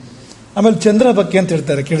ಹಣ್ಣುಗಳಿಗೆ. ಆಮೇಲೆ ಚಂದ್ರ ಬಕ್ಕೆ ಅಂತ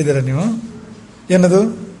ಹೇಳ್ತಾರೆ, ಕೇಳಿದ್ದೀರಾ ನೀವು? ಏನದು?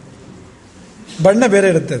 ಬಣ್ಣ ಬೇರೆ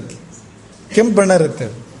ಇರುತ್ತೆ, ಅದಕ್ಕೆ ಕೆಂಪು ಬಣ್ಣ ಇರುತ್ತೆ.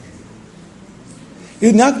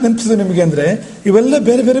 ಇದನ್ನ ಯಾಕೆ ನೆನಪಿಸಿದ್ರು ನಿಮಗೆ ಅಂದ್ರೆ, ಇವೆಲ್ಲ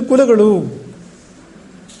ಬೇರೆ ಬೇರೆ ಕುಲಗಳು.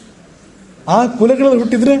 ಆ ಕುಲಗಳಲ್ಲಿ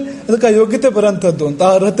ಹುಟ್ಟಿದ್ರೆ ಅದಕ್ಕೆ ಆ ಯೋಗ್ಯತೆ ಬರೋಂಥದ್ದು ಅಂತ,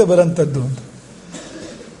 ಆ ಅರ್ಹತೆ ಬರೋಂಥದ್ದು ಅಂತ,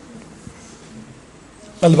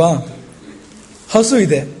 ಅಲ್ವಾ? ಹಸು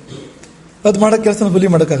ಇದೆ, ಅದು ಮಾಡೋ ಕೆಲಸನ ಹುಲಿ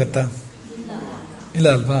ಮಾಡೋಕ್ಕಾಗತ್ತಾ? ಇಲ್ಲ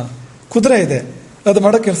ಅಲ್ವಾ? ಕುದುರೆ ಇದೆ, ಅದು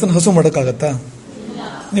ಮಾಡೋ ಕೆಲಸನ ಹಸು ಮಾಡೋಕ್ಕಾಗತ್ತಾ?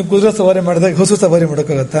 ನೀವು ಕುದುರೆ ಸವಾರಿ ಮಾಡಿದಾಗ ಹಸು ಸವಾರಿ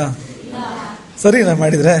ಮಾಡೋಕ್ಕಾಗತ್ತಾ? ಸರಿನಾ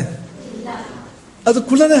ಮಾಡಿದ್ರೆ? ಅದು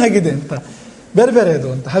ಕುಲನೇ ಆಗಿದೆ ಅಂತ, ಬೇರೆ ಬೇರೆ ಅದು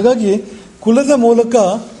ಅಂತ. ಹಾಗಾಗಿ ಕುಲದ ಮೂಲಕ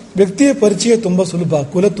ವ್ಯಕ್ತಿಯ ಪರಿಚಯ ತುಂಬ ಸುಲಭ,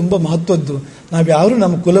 ಕುಲ ತುಂಬ ಮಹತ್ವದ್ದು. ನಾವ್ಯಾರು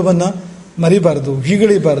ನಮ್ಮ ಕುಲವನ್ನು ಮರಿಬಾರ್ದು,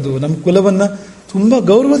 ಹೀಗಳಿಬಾರ್ದು. ನಮ್ಮ ಕುಲವನ್ನು ತುಂಬ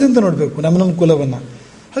ಗೌರವದಿಂದ ನೋಡಬೇಕು, ನಮ್ಮ ಕುಲವನ್ನು.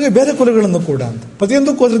 ಹಾಗೆ ಬೇರೆ ಕುಲಗಳನ್ನು ಕೂಡ ಅಂತ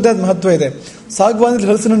ಪ್ರತಿಯೊಂದಕ್ಕೂ ಅದರದ್ದಾದ ಮಹತ್ವ ಇದೆ. ಸಾಗವಾನದಲ್ಲಿ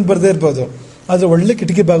ಹಲಸಿನ ಬರದೇ ಇರ್ಬೋದು, ಆದರೆ ಒಳ್ಳೆ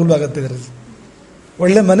ಕಿಟಕಿ ಬಾಗಿಲು ಆಗುತ್ತೆ ಇದರಲ್ಲಿ,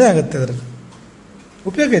 ಒಳ್ಳೆ ಮನೆ ಆಗುತ್ತೆ ಅದರಲ್ಲಿ,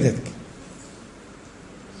 ಉಪಯೋಗ ಇದೆ ಅದಕ್ಕೆ.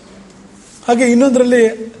 ಹಾಗೆ ಇನ್ನೊಂದರಲ್ಲಿ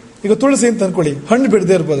ಈಗ ತುಳಸಿ ಅಂತ ಅನ್ಕೊಳ್ಳಿ, ಹಣ್ಣು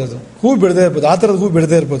ಬಿಡದೇ ಇರ್ಬೋದು, ಅದು ಹೂ ಬಿಡದೇ ಇರ್ಬೋದು, ಆ ಥರದ ಹೂ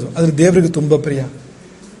ಬಿಡದೇ ಇರ್ಬೋದು, ಆದರೆ ದೇವರಿಗೆ ತುಂಬ ಪ್ರಿಯ.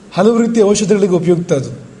 ಹಲವು ರೀತಿಯ ಔಷಧಿಗಳಿಗೆ ಉಪಯುಕ್ತ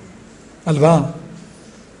ಅದು ಅಲ್ವಾ.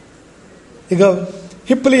 ಈಗ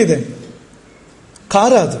ಹಿಪ್ಪಲಿ ಇದೆ,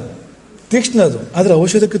 ಖಾರ ಅದು, ತೀಕ್ಷ್ಣ ಅದು, ಆದರೆ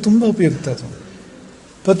ಔಷಧಕ್ಕೆ ತುಂಬ ಉಪಯುಕ್ತ ಅದು.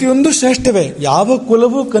 ಪ್ರತಿಯೊಂದು ಶ್ರೇಷ್ಠವೇ, ಯಾವ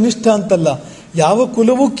ಕುಲವೂ ಕನಿಷ್ಠ ಅಂತಲ್ಲ, ಯಾವ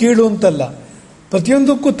ಕುಲವೂ ಕೀಳು ಅಂತಲ್ಲ.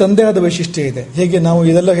 ಪ್ರತಿಯೊಂದಕ್ಕೂ ತಂದೆ ಆದ ವೈಶಿಷ್ಟ್ಯ ಇದೆ. ಹೇಗೆ ನಾವು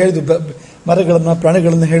ಇದೆಲ್ಲ ಹೇಳಿದ್ವು, ಮರಗಳನ್ನು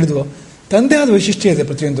ಪ್ರಾಣಿಗಳನ್ನು ಹೇಳಿದ್ವು, ತಂದೆ ಆದ ವೈಶಿಷ್ಟ್ಯ ಇದೆ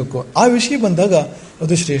ಪ್ರತಿಯೊಂದಕ್ಕೂ. ಆ ವಿಷಯ ಬಂದಾಗ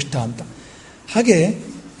ಅದು ಶ್ರೇಷ್ಠ ಅಂತ. ಹಾಗೆ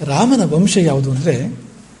ರಾಮನ ವಂಶ ಯಾವುದು ಅಂದರೆ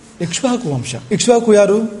ಇಕ್ಷ್ವಾಕು ವಂಶ. ಇಕ್ಷ್ವಾಕು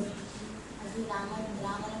ಯಾರು?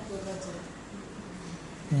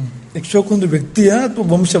 ಇಕ್ಷ್ವಾಕು ಒಂದು ವ್ಯಕ್ತಿಯ ಅಥವಾ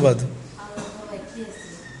ವಂಶವಾದ?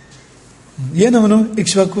 ಏನವನು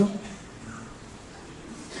ಇಕ್ಷ್ವಾಕು?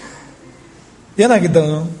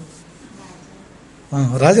 ಏನಾಗಿದ್ದವನು?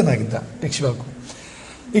 ರಾಜನಾಗಿದ್ದ ಇಕ್ಷ್ವಾಕು.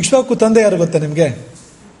 ಇಕ್ಷ್ವಾಕು ತಂದೆ ಯಾರು ಗೊತ್ತಾ ನಿಮಗೆ?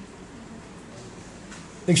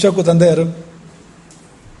 ಇಕ್ಷ್ವಾಕು ತಂದೆ ಯಾರು?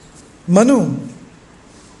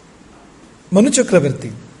 ಮನು ಚಕ್ರವರ್ತಿ.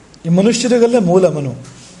 ಈ ಮನುಷ್ಯರಿಗೆಲ್ಲ ಮೂಲ ಮನು.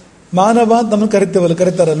 ಮಾನವ ಅಂತ ನಮ್ಮನ್ನು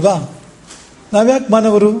ಕರೀತಾರಲ್ವಾ? ನಾವ್ಯಾಕೆ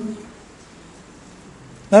ಮಾನವರು?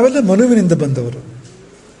 ನಾವೆಲ್ಲ ಮನುವಿನಿಂದ ಬಂದವರು.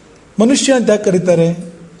 ಮನುಷ್ಯ ಅಂತ ಯಾಕೆ ಕರೀತಾರೆ?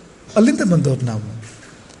 ಅಲ್ಲಿಂದ ಬಂದವರು ನಾವು,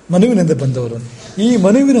 ಮನುವಿನಿಂದ ಬಂದವರು. ಈ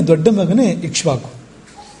ಮನುವಿನ ದೊಡ್ಡ ಮಗನೇ ಇಕ್ಷ್ವಾಕು.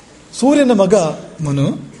 ಸೂರ್ಯನ ಮಗ ಮನು,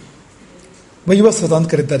 ವೈವಸ್ವತ ಅಂತ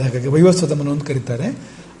ಕರೀತಾರೆ. ಹಾಗಾಗಿ ವೈವಸ್ವತ ಮನು ಅಂತ ಕರೀತಾರೆ.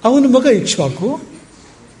 ಅವನ ಮಗ ಇಕ್ಷ್ವಾಕು.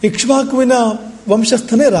 ಇಕ್ಷ್ವಾಕುವಿನ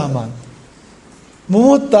ವಂಶಸ್ಥನೇ ರಾಮ.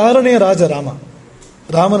 36ನೇ ರಾಜ ರಾಮ.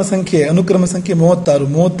 ರಾಮನ ಸಂಖ್ಯೆ, ಅನುಕ್ರಮ ಸಂಖ್ಯೆ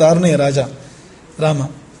 36ನೇ ರಾಜ ರಾಮ.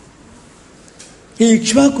 ಈ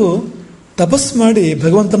ಇಕ್ಷ್ವಾಕು ತಪಸ್ ಮಾಡಿ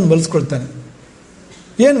ಭಗವಂತನ ಬಲಿಸ್ಕೊಳ್ತಾನೆ.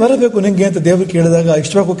 ಏನು ಬರಬೇಕು ನಿಂಗೆ ಅಂತ ದೇವರು ಕೇಳಿದಾಗ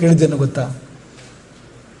ಇಕ್ಷ್ವಾಕು ಕೇಳಿದ್ದೇನು ಗೊತ್ತಾ?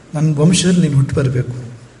 ನನ್ನ ವಂಶದಲ್ಲಿ ನೀನು ಹುಟ್ಟಿ ಬರಬೇಕು,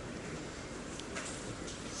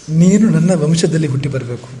 ನೀನು ನನ್ನ ವಂಶದಲ್ಲಿ ಹುಟ್ಟಿ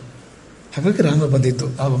ಬರಬೇಕು. ಹಾಗಾಗಿ ರಾಮ ಬಂದಿದ್ದು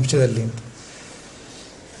ಆ ವಂಶದಲ್ಲಿ ಅಂತ.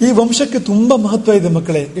 ಈ ವಂಶಕ್ಕೆ ತುಂಬ ಮಹತ್ವ ಇದೆ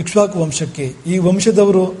ಮಕ್ಕಳೇ, ಇಕ್ಷ್ವಾಕು ವಂಶಕ್ಕೆ. ಈ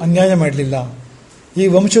ವಂಶದವರು ಅನ್ಯಾಯ ಮಾಡಲಿಲ್ಲ, ಈ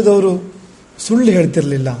ವಂಶದವರು ಸುಳ್ಳು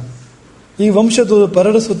ಹೇಳ್ತಿರಲಿಲ್ಲ, ಈ ವಂಶದವರು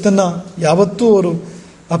ಪರರ ಸೊತ್ತನ್ನು ಯಾವತ್ತೂ ಅವರು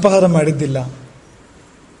ಅಪಹಾರ ಮಾಡಿದ್ದಿಲ್ಲ,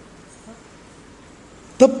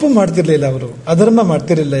 ತಪ್ಪು ಮಾಡ್ತಿರ್ಲಿಲ್ಲ, ಅವರು ಅಧರ್ಮ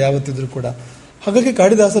ಮಾಡ್ತಿರಲಿಲ್ಲ ಯಾವತ್ತಿದ್ರು ಕೂಡ. ಹಾಗಾಗಿ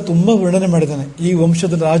ಕಾಳಿದಾಸ ತುಂಬ ವರ್ಣನೆ ಮಾಡಿದ್ದಾನೆ ಈ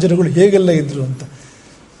ವಂಶದ ರಾಜರುಗಳು ಹೇಗೆಲ್ಲ ಇದ್ರು ಅಂತ.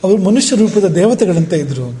 ಅವರು ಮನುಷ್ಯ ರೂಪದ ದೇವತೆಗಳಂತ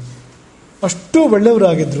ಇದ್ರು, ಅಷ್ಟು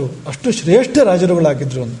ಒಳ್ಳೆಯವರಾಗಿದ್ರು, ಅಷ್ಟು ಶ್ರೇಷ್ಠ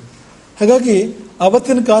ರಾಜರುಗಳಾಗಿದ್ರು. ಹಾಗಾಗಿ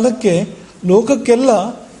ಆವತ್ತಿನ ಕಾಲಕ್ಕೆ ಲೋಕಕ್ಕೆಲ್ಲ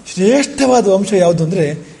ಶ್ರೇಷ್ಠವಾದ ವಂಶ ಯಾವುದು ಅಂದರೆ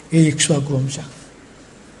ಈ ಇಕ್ಷ್ವಾಕು ವಂಶ.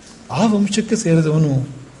 ಆ ವಂಶಕ್ಕೆ ಸೇರಿದವನು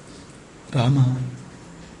ರಾಮ.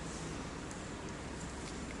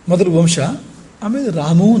 ಮೊದಲು ವಂಶ, ಆಮೇಲೆ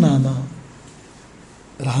ರಾಮೋ ನಾಮ,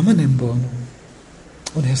 ರಾಮನೆಂಬವನು,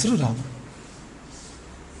 ಅವನ ಹೆಸರು ರಾಮ.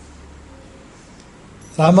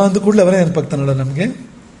 ರಾಮ ಅಂದ ಕೂಡಲೇ ಅವನೇ ನೆನಪಾಗ್ತಾನಲ್ಲ ನಮಗೆ.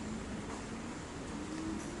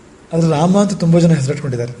 ಆದರೆ ರಾಮ ಅಂತ ತುಂಬ ಜನ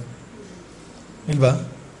ಹೆಸರಿಟ್ಕೊಂಡಿದ್ದಾರೆ ಇಲ್ವಾ?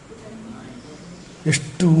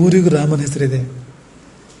 ಎಷ್ಟು ಊರಿಗೂ ರಾಮನ ಹೆಸರಿದೆ,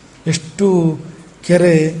 ಎಷ್ಟು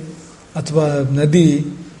ಕೆರೆ ಅಥವಾ ನದಿ,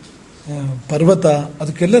 ಪರ್ವತ,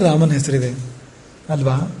 ಅದಕ್ಕೆಲ್ಲ ರಾಮನ ಹೆಸರಿದೆ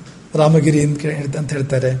ಅಲ್ವಾ? ರಾಮಗಿರಿ ಅಂತ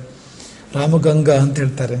ಹೇಳ್ತಾರೆ, ರಾಮಗಂಗಾ ಅಂತ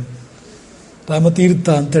ಹೇಳ್ತಾರೆ, ರಾಮತೀರ್ಥ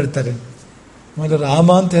ಅಂತ ಹೇಳ್ತಾರೆ. ಆಮೇಲೆ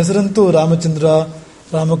ರಾಮ ಅಂತ ಹೆಸರಂತೂ ರಾಮಚಂದ್ರ,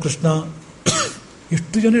 ರಾಮಕೃಷ್ಣ,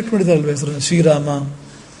 ಎಷ್ಟು ಜನ ಇಟ್ಕೊಂಡಿದ್ದಾರಲ್ವ ಹೆಸರು. ಶ್ರೀರಾಮ.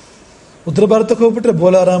 ಉತ್ತರ ಭಾರತಕ್ಕೆ ಹೋಗ್ಬಿಟ್ರೆ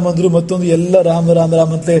ಬೋಲಾರಾಮ್ ಅಂದ್ರು, ಮತ್ತೊಂದು ಎಲ್ಲ ರಾಮ ರಾಮ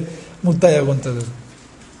ರಾಮ ಅಂತಲೇ ಮುಕ್ತಾಯ ಆಗುವಂಥದ್ದು.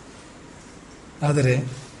 ಆದರೆ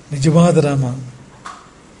ನಿಜವಾದ ರಾಮ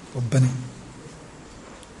ಒಬ್ಬನೇ.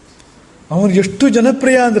 ಅವನು ಎಷ್ಟು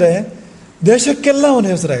ಜನಪ್ರಿಯ ಅಂದರೆ ದೇಶಕ್ಕೆಲ್ಲ ಅವನ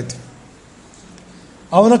ಹೆಸರಾಯಿತು.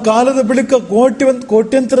 ಅವನ ಕಾಲದ ಬಳಿಕ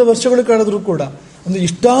ಕೋಟ್ಯಂತರ ವರ್ಷಗಳು ಕಳೆದರೂ ಕೂಡ, ಒಂದು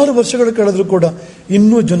ಇಷ್ಟಾರು ವರ್ಷಗಳು ಕಳೆದರೂ ಕೂಡ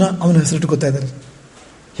ಇನ್ನೂ ಜನ ಅವನ ಹೆಸರಿಟ್ಕೋತಾ ಇದ್ದಾರೆ.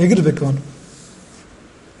 ಹೇಗಿರ್ಬೇಕು ಅವನು,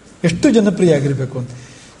 ಎಷ್ಟು ಜನಪ್ರಿಯ ಆಗಿರಬೇಕು ಅಂತ.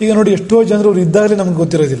 ಈಗ ನೋಡಿ, ಎಷ್ಟೋ ಜನರು ಅವ್ರು ಇದ್ದಾಗಲೇ ನಮ್ಗೆ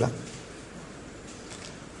ಗೊತ್ತಿರೋದಿಲ್ಲ,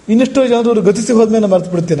 ಇನ್ನೆಷ್ಟೋ ಜನರು ಅವರು ಗತಿಸಿ ಹೋದ್ಮೇಲೆ ಮರ್ತು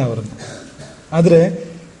ಬಿಡ್ತೇನೆ ಅವರನ್ನು. ಆದರೆ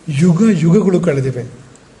ಯುಗಗಳು ಕಳೆದಿವೆ,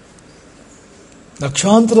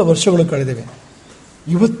 ಲಕ್ಷಾಂತರ ವರ್ಷಗಳು ಕಳೆದಿವೆ.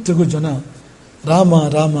 ಇವತ್ತಿಗೂ ಜನ ರಾಮ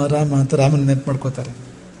ರಾಮ ರಾಮ ಅಂತ ರಾಮನ ನೆನಪು ಮಾಡ್ಕೋತಾರೆ,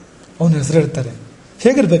 ಅವನ ಹೆಸರು ಹೇಳ್ತಾರೆ.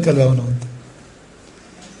 ಹೇಗಿರ್ಬೇಕಲ್ವ ಅವನು ಅಂತ.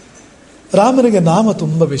 ರಾಮನಿಗೆ ನಾಮ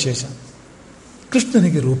ತುಂಬ ವಿಶೇಷ,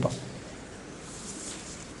 ಕೃಷ್ಣನಿಗೆ ರೂಪ.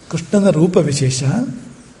 ಕೃಷ್ಣನ ರೂಪ ವಿಶೇಷ,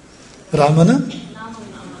 ರಾಮನ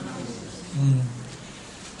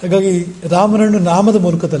ಹಾಗಾಗಿ ರಾಮನನ್ನು ನಾಮದ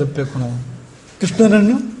ಮೂಲಕ ತಲುಪಬೇಕು ನಾವು,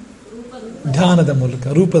 ಕೃಷ್ಣನನ್ನು ಧ್ಯಾನದ ಮೂಲಕ,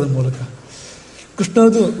 ರೂಪದ ಮೂಲಕ.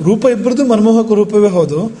 ಕೃಷ್ಣನದು ರೂಪ ಇಬ್ಬರದು ಮನಮೋಹಕ ರೂಪವೇ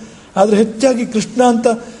ಹೌದು, ಆದರೆ ಹೆಚ್ಚಾಗಿ ಕೃಷ್ಣ ಅಂತ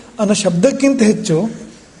ಅನ್ನೋ ಶಬ್ದಕ್ಕಿಂತ ಹೆಚ್ಚು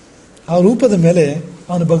ಆ ರೂಪದ ಮೇಲೆ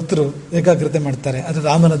ಅವನ ಭಕ್ತರು ಏಕಾಗ್ರತೆ ಮಾಡ್ತಾರೆ. ಅದು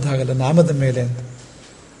ರಾಮನದ್ದಾಗಲ್ಲ, ನಾಮದ ಮೇಲೆ ಅಂತ.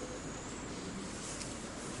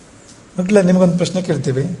 ಮಕ್ಕಳ, ನಿಮಗೊಂದು ಪ್ರಶ್ನೆ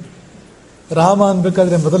ಕೇಳ್ತೀವಿ. ರಾಮ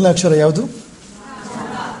ಅನ್ಬೇಕಾದ್ರೆ ಮೊದಲನೇ ಅಕ್ಷರ ಯಾವುದು?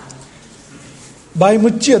 ಬಾಯಿ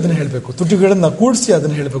ಮುಚ್ಚಿ ಅದನ್ನು ಹೇಳಬೇಕು, ತುಟಿಗಳನ್ನ ಕೂಡಿಸಿ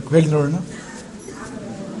ಅದನ್ನು ಹೇಳಬೇಕು. ಹೇಳಿ ನೋಡೋಣ,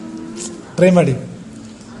 ಟ್ರೈ ಮಾಡಿ.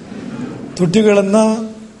 ತುಟಿಗಳನ್ನ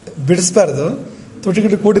ಬಿಡಿಸ್ಬಾರ್ದು,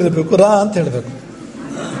 ತುಟಿಗಳು ಕೂಡಿರಬೇಕು, ರಾ ಅಂತ ಹೇಳಬೇಕು.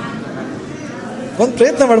 ಒಂದು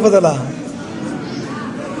ಪ್ರಯತ್ನ ಮಾಡ್ಬೋದಲ್ಲ?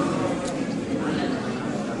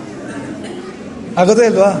 ಆಗೋದೇ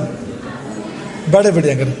ಇಲ್ವಾ? ಬೇಡ ಬಿಡಿ,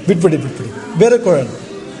 ಹಂಗಾರೆ ಬಿಟ್ಬಿಡಿ, ಬೇರೆ ಕೊಡೋಣ.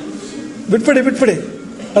 ಬಿಟ್ಬಿಡಿ,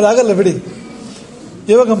 ಅದಾಗಲ್ಲ ಬಿಡಿ.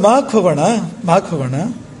 ಇವಾಗ ಮಾಕ್ ಹೋಗೋಣ.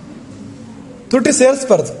 ತುಟಿ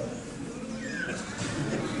ಸೇರಿಸ್ಬಾರ್ದು,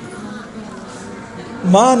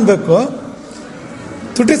 ಮಾ ಅನ್ಬೇಕು,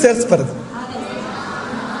 ತುಟಿ ಸೇರಿಸ್ಬಾರ್ದು.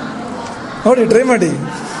 ನೋಡಿ, ಟ್ರೈ ಮಾಡಿ.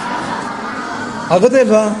 ಆಗೋದೇ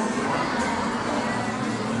ಇಲ್ವಾ?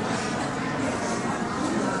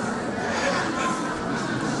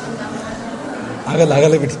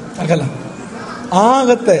 ಆಗಲ್ಲ ಬಿಡಿ, ಆಗಲ್ಲ.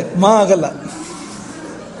 ಆಗತ್ತೆ, ಮಾ ಆಗಲ್ಲ.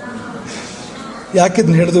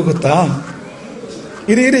 ಯಾಕಿದ್ನ ಹಿಡಿದು ಗೊತ್ತಾ?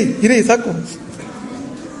 ಇರಿ ಸಾಕು.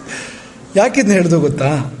 ಯಾಕಿದ್ನ ಹಿಡಿದು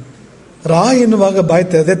ಗೊತ್ತಾ? ರಾ ಎನ್ನುವಾಗ ಬಾಯಿ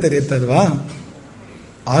ತೆರೆಯುತ್ತಲ್ವಾ,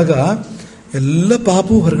 ಆಗ ಎಲ್ಲ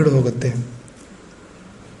ಪಾಪವೂ ಹೊರಗಡೆ ಹೋಗುತ್ತೆ.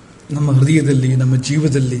 ನಮ್ಮ ಹೃದಯದಲ್ಲಿ, ನಮ್ಮ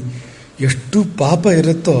ಜೀವದಲ್ಲಿ ಎಷ್ಟು ಪಾಪ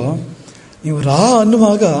ಇರುತ್ತೋ, ನೀವು ರಾ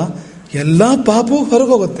ಅನ್ನುವಾಗ ಎಲ್ಲ ಪಾಪವೂ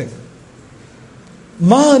ಹೊರಗೆ ಹೋಗುತ್ತೆ.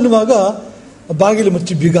 ಮಾ ಅನ್ನುವಾಗ ಬಾಗಿಲು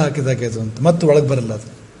ಮುಚ್ಚಿ ಬೀಗ ಹಾಕಿದಾಗೆ ಅದು ಅಂತ, ಮತ್ತೆ ಒಳಗೆ ಬರಲ್ಲ. ಅದು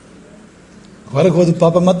ಹೊರಗೆ ಹೋದ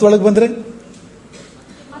ಪಾಪ ಮತ್ತೆ ಒಳಗೆ ಬಂದ್ರೆ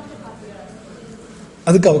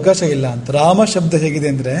ಅದಕ್ಕೆ ಅವಕಾಶ ಇಲ್ಲ ಅಂತ. ರಾಮ ಶಬ್ದ ಹೇಗಿದೆ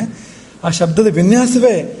ಅಂದ್ರೆ, ಆ ಶಬ್ದದ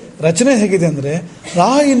ವಿನ್ಯಾಸವೇ, ರಚನೆ ಹೇಗಿದೆ ಅಂದ್ರೆ,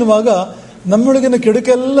 ರಾ ಎನ್ನುವಾಗ ನಮ್ಮೊಳಗಿನ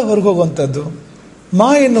ಕೆಡುಕೆಲ್ಲ ಹೊರಗೆ ಹೋಗುವಂಥದ್ದು, ಮಾ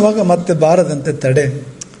ಎನ್ನುವಾಗ ಮತ್ತೆ ಬಾರದಂತೆ ತಡೆ.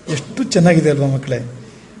 ಎಷ್ಟು ಚೆನ್ನಾಗಿದೆ ಅಲ್ವಾ ಮಕ್ಕಳೇ?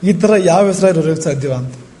 ಈ ಥರ ಯಾವ ಹೆಸರು ಸಾಧ್ಯವ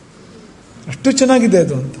ಅಂತ, ಅಷ್ಟು ಚೆನ್ನಾಗಿದೆ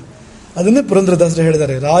ಅದು ಅಂತ. ಅದನ್ನೇ ಪುರಂದರದಾಸರು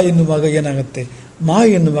ಹೇಳಿದ್ದಾರೆ. ರಾ ಎನ್ನುವಾಗ ಏನಾಗುತ್ತೆ, ಮಾ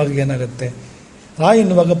ಎನ್ನುವಾಗ ಏನಾಗುತ್ತೆ. ರಾ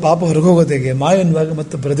ಎನ್ನುವಾಗ ಪಾಪ ಹೊರಗೋಗೋದು ಹೇಗೆ, ಮಾ ಎನ್ನುವಾಗ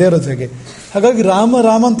ಮತ್ತೆ ಬರದೇ ಇರೋದು ಹೇಗೆ. ಹಾಗಾಗಿ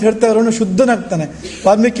ರಾಮ ಅಂತ ಹೇಳ್ತಾ ಇರೋನು ಶುದ್ಧನಾಗ್ತಾನೆ.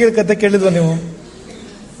 ವಾಲ್ಮೀಕಿ ಕಥೆ ಕೇಳಿದ್ವ ನೀವು?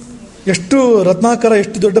 ಎಷ್ಟು ರತ್ನಾಕರ,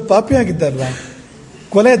 ಎಷ್ಟು ದೊಡ್ಡ ಪಾಪಿ ಆಗಿದ್ದ ಅಲ್ವಾ?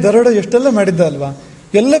 ಕೊಲೆ ದರೋಡ ಎಷ್ಟೆಲ್ಲ ಮಾಡಿದ್ದ ಅಲ್ವಾ?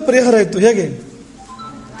 ಎಲ್ಲ ಪರಿಹಾರ ಆಯಿತು. ಹೇಗೆ?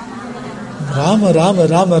 ರಾಮ ರಾಮ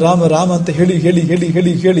ರಾಮ ರಾಮ ರಾಮ ಅಂತ ಹೇಳಿ ಹೇಳಿ ಹೇಳಿ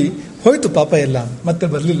ಹೇಳಿ ಹೇಳಿ ಹೋಯ್ತು ಪಾಪ ಎಲ್ಲ, ಮತ್ತೆ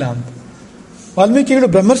ಬರಲಿಲ್ಲ ಅಂತ. ವಾಲ್ಮೀಕಿಗಳು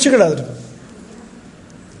ಬ್ರಹ್ಮರ್ಷಿಗಳಾದ್ರು.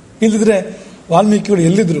 ಇಲ್ಲದಿದ್ರೆ ವಾಲ್ಮೀಕಿಗಳು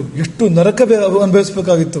ಎಲ್ಲಿದ್ರು, ಎಷ್ಟು ನರಕ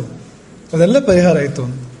ಅನುಭವಿಸ್ಬೇಕಾಗಿತ್ತು. ಅದೆಲ್ಲ ಪರಿಹಾರ ಆಯಿತು.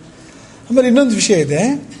 ಆಮೇಲೆ ಇನ್ನೊಂದು ವಿಷಯ ಇದೆ.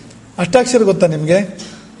 ಅಷ್ಟಾಕ್ಷರ ಗೊತ್ತಾ ನಿಮಗೆ?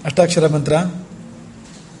 ಅಷ್ಟಾಕ್ಷರ ಮಂತ್ರ,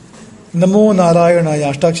 ನಮೋ ನಾರಾಯಣಾಯ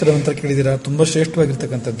ಅಷ್ಟಾಕ್ಷರ ಮಂತ್ರ ಕೇಳಿದ್ದೀರಾ? ತುಂಬ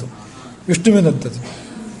ಶ್ರೇಷ್ಠವಾಗಿರ್ತಕ್ಕಂಥದ್ದು, ವಿಷ್ಣುವಿನಂಥದ್ದು.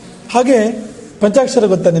 ಹಾಗೆ ಪಂಚಾಕ್ಷರ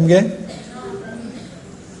ಗೊತ್ತಾ ನಿಮಗೆ?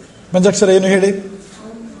 ಪಂಚಾಕ್ಷರ ಏನು ಹೇಳಿ?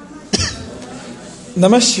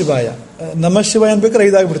 ನಮಃ ಶಿವಾಯ. ನಮಃ ಶಿವಾಯ ಅನ್ಬೇಕಾದ್ರೆ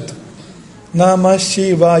ಐದಾಗ್ಬಿಡ್ತು. ನಮಃ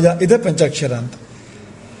ಶಿವಾಯ, ಇದೇ ಪಂಚಾಕ್ಷರ ಅಂತ.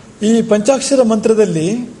 ಈ ಪಂಚಾಕ್ಷರ ಮಂತ್ರದಲ್ಲಿ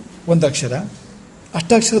ಒಂದಕ್ಷರ,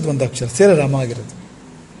 ಅಷ್ಟಾಕ್ಷರದ ಒಂದಕ್ಷರ ಸೇರಿ ರಾಮ ಆಗಿರೋದು.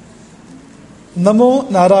 ನಮೋ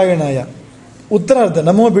ನಾರಾಯಣಾಯ ಉತ್ತರಾರ್ಧ,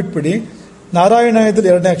 ನಮೋ ಬಿಟ್ಬಿಡಿ, ನಾರಾಯಣಾಯದಲ್ಲಿ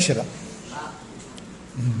ಎರಡನೇ ಅಕ್ಷರ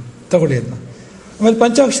ತಗೊಳ್ಳಿ ಅದನ್ನ. ಆಮೇಲೆ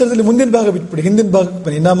ಪಂಚಾಕ್ಷರದಲ್ಲಿ ಮುಂದಿನ ಭಾಗ ಬಿಟ್ಬಿಡಿ, ಹಿಂದಿನ ಭಾಗಕ್ಕೆ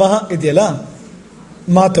ಬನ್ನಿ. ನಮಃ ಇದೆಯಲ್ಲ,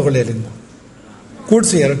 ಮಾ ತಗೊಳ್ಳಿ, ಅಲ್ಲಿಂದ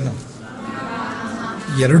ಕೂಡಿಸಿ ಎರಡನ್ನ.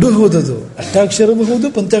 ಎರಡೂ ಹೌದದು, ಅಷ್ಟಾಕ್ಷರವೂ ಹೌದು,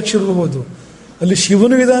 ಪಂಚಾಕ್ಷರವೂ ಹೌದು. ಅಲ್ಲಿ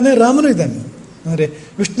ಶಿವನು ಇದ್ದಾನೆ, ರಾಮನು ಇದ್ದಾನೆ, ಅಂದರೆ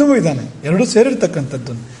ವಿಷ್ಣುವು ಇದ್ದಾನೆ, ಎರಡೂ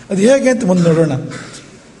ಸೇರಿರ್ತಕ್ಕಂಥದ್ದು. ಅದು ಹೇಗೆ ಅಂತ ಮುಂದೆ ನೋಡೋಣ.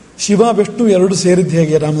 ಶಿವ ವಿಷ್ಣು ಎರಡು ಸೇರಿದ್ದು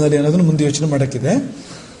ಹೇಗೆ ರಾಮನಲ್ಲಿ ಅನ್ನೋದನ್ನು ಮುಂದೆ ಯೋಚನೆ ಮಾಡೋಕ್ಕಿದೆ,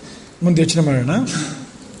 ಮುಂದೆ ಯೋಚನೆ ಮಾಡೋಣ.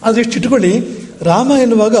 ಆದರೆ ಇಷ್ಟು ಇಟ್ಕೊಳ್ಳಿ, ರಾಮ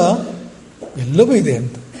ಎನ್ನುವಾಗ ಎಲ್ಲವೂ ಇದೆ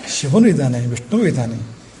ಅಂತ. ಶಿವನು ಇದ್ದಾನೆ, ವಿಷ್ಣುವು ಇದ್ದಾನೆ,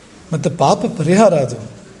 ಮತ್ತು ಪಾಪ ಪರಿಹಾರ, ಅದು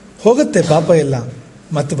ಹೋಗುತ್ತೆ ಪಾಪ ಎಲ್ಲ,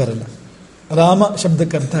 ಮತ್ತೆ ಬರಲ್ಲ. ರಾಮ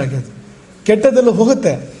ಶಬ್ದಕ್ಕೆ ಅರ್ಥ ಆಗ್ಯದು. ಕೆಟ್ಟದೆಲ್ಲ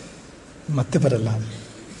ಹೋಗುತ್ತೆ, ಮತ್ತೆ ಬರಲ್ಲ,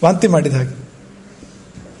 ವಾಂತಿ ಮಾಡಿದ ಹಾಗೆ.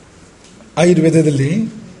 ಆಯುರ್ವೇದದಲ್ಲಿ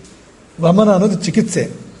ವಮನ ಅನ್ನೋದು ಚಿಕಿತ್ಸೆ.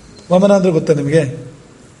 ವಮನ ಅಂದ್ರೆ ಗೊತ್ತಾ ನಿಮಗೆ?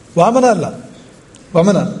 ವಾಮನ ಅಲ್ಲ,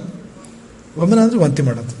 ವಮನ. ವಮನ ಅಂದ್ರೆ ವಾಂತಿ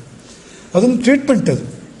ಮಾಡೋದು, ಅದೊಂದು ಟ್ರೀಟ್ಮೆಂಟ್.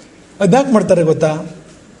 ಅದ್ಯಾಕೆ ಮಾಡ್ತಾರೆ ಗೊತ್ತಾ?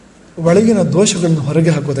 ಒಳಗಿನ ದೋಷಗಳನ್ನು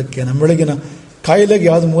ಹೊರಗೆ ಹಾಕೋದಕ್ಕೆ, ನಮ್ಮೊಳಗಿನ ಕಾಯಿಲೆಗೆ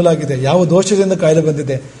ಯಾವುದು ಮೂಲ ಆಗಿದೆ, ಯಾವ ದೋಷದಿಂದ ಕಾಯಿಲೆ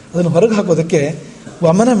ಬಂದಿದೆ ಅದನ್ನು ಹೊರಗೆ ಹಾಕೋದಕ್ಕೆ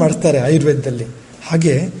ವಮನ ಮಾಡ್ತಾರೆ ಆಯುರ್ವೇದದಲ್ಲಿ.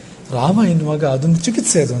 ಹಾಗೆ ರಾಮ ಎನ್ನುವಾಗ ಅದೊಂದು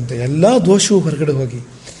ಚಿಕಿತ್ಸೆ, ಅದು ಅಂತ. ಎಲ್ಲ ದೋಷವೂ ಹೊರಗಡೆ ಹೋಗಿ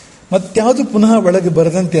ಮತ್ಯಾವುದು ಪುನಃ ಒಳಗೆ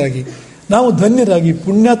ಬರದಂತೆ ಆಗಿ ನಾವು ಧನ್ಯರಾಗಿ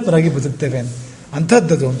ಪುಣ್ಯಾತ್ಮರಾಗಿ ಬದುಕ್ತೇವೆ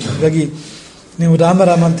ಅಂಥದ್ದದು ಅಂತ. ಹಾಗಾಗಿ ನೀವು ರಾಮ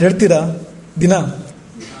ರಾಮ ಅಂತ ಹೇಳ್ತೀರಾ ದಿನ,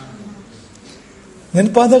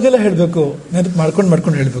 ನೆನಪಾದಾಗೆಲ್ಲ ಹೇಳಬೇಕು, ನೆನಪು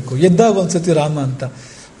ಮಾಡ್ಕೊಂಡು ಹೇಳಬೇಕು. ಎದ್ದಾಗ ಒಂದ್ಸತಿ ರಾಮ ಅಂತ,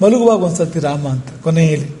 ಮಲಗುವಾಗ ಒಂದ್ಸತಿ ರಾಮ ಅಂತ,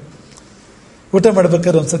 ಕೊನೆಯಲ್ಲಿ ಊಟ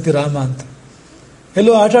ಮಾಡ್ಬೇಕಾದ್ರೆ ಒಂದ್ಸತಿ ರಾಮ ಅಂತ,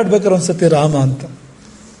 ಎಲ್ಲೋ ಆಟ ಆಡ್ಬೇಕಾದ್ರೆ ಒಂದ್ಸತಿ ರಾಮ ಅಂತ,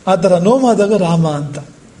 ಆ ಥರ ನೋವಾದಾಗ ರಾಮ ಅಂತ,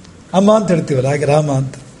 ಅಮ್ಮ ಅಂತ ಹೇಳ್ತೀವಲ್ಲ ಹಾಗೆ ರಾಮ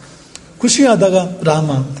ಅಂತ, ಖುಷಿ ಆದಾಗ ರಾಮ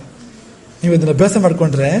ಅಂತ. ನೀವು ಇದನ್ನು ಅಭ್ಯಾಸ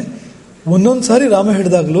ಮಾಡಿಕೊಂಡ್ರೆ ಒಂದೊಂದು ಸಾರಿ ರಾಮ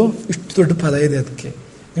ಹೇಳಿದಾಗಲೂ ಇಷ್ಟು ದೊಡ್ಡ ಫಲ ಇದೆ. ಅದಕ್ಕೆ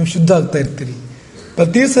ನೀವು ಶುದ್ಧ ಆಗ್ತಾ ಇರ್ತೀರಿ.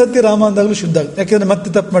 ಪ್ರತಿ ಸರ್ತಿ ರಾಮ ಅಂದಾಗಲೂ ಶುದ್ಧ ಆಗ್ತದೆ. ಯಾಕೆಂದ್ರೆ ಮತ್ತೆ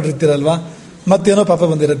ತಪ್ಪು ಮಾಡಿರ್ತೀರಲ್ವಾ, ಮತ್ತೇನೋ ಪಾಪ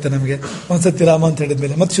ಬಂದಿರುತ್ತೆ ನಮಗೆ. ಒಂದ್ಸತಿ ರಾಮ ಅಂತ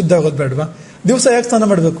ಹೇಳಿದ್ಮೇಲೆ ಮತ್ತೆ ಶುದ್ಧ ಆಗೋದು ಬೇಡವಾ? ದಿವಸ ಯಾಕೆ ಸ್ನಾನ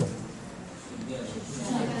ಮಾಡಬೇಕು?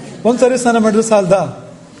 ಒಂದ್ಸಾರಿ ಸ್ನಾನ ಮಾಡಿದ್ರೆ ಸಾಲದಾ?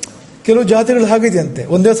 ಕೆಲವು ಜಾತಿಗಳು ಹಾಗಿದೆಯಂತೆ,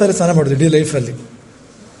 ಒಂದೇ ಸಾರಿ ಸ್ನಾನ ಮಾಡೋದು ಇಡೀ ಲೈಫಲ್ಲಿ.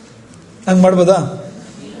 ಹಂಗೆ ಮಾಡ್ಬೋದಾ?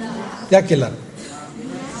 ಯಾಕಿಲ್ಲ?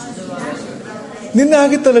 ನಿನ್ನೆ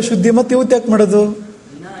ಆಗಿತ್ತಲ್ಲ ಶುದ್ಧಿ, ಮತ್ತೆ ಇವತ್ತು ಯಾಕೆ ಮಾಡೋದು?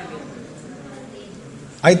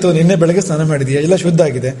 ಆಯ್ತು, ನಿನ್ನೆ ಬೆಳಗ್ಗೆ ಸ್ನಾನ ಮಾಡಿದೀಯ, ಎಲ್ಲ ಶುದ್ಧ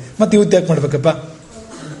ಆಗಿದೆ, ಮತ್ತೆ ಇವತ್ತು ಯಾಕೆ ಮಾಡ್ಬೇಕಪ್ಪ?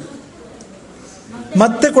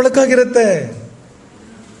 ಮತ್ತೆ ಕೊಳಕಾಗಿರುತ್ತೆ,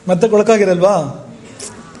 ಮತ್ತೆ ಕೊಳಕಾಗಿರಲ್ವಾ?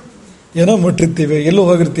 ಏನೋ ಮುಟ್ಟಿರ್ತೀವಿ, ಎಲ್ಲೋ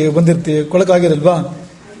ಹೋಗಿರ್ತೀವಿ, ಬಂದಿರ್ತೀವಿ, ಕೊಳಕಾಗಿರಲ್ವಾ?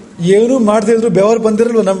 ಏನೂ ಮಾಡದೇ ಇದ್ರು ಬೆವರು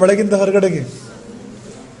ಬಂದಿರಲ್ವ ನಮ್ಮ ಒಳಗಿಂದ ಹೊರಗಡೆಗೆ?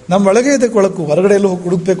 ನಮ್ಮ ಒಳಗೆ ಇದೆ ಕೊಳಕು, ಹೊರಗಡೆ ಎಲ್ಲೂ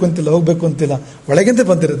ಹುಡುಕ್ಬೇಕು ಅಂತಿಲ್ಲ, ಹೋಗ್ಬೇಕು ಅಂತಿಲ್ಲ, ಒಳಗಿಂದ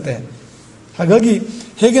ಬಂದಿರುತ್ತೆ. ಹಾಗಾಗಿ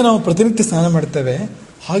ಹೇಗೆ ನಾವು ಪ್ರತಿನಿತ್ಯ ಸ್ನಾನ ಮಾಡ್ತೇವೆ,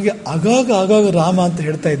 ಹಾಗೆ ಆಗಾಗ ರಾಮ ಅಂತ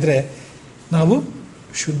ಹೇಳ್ತಾ ಇದ್ರೆ ನಾವು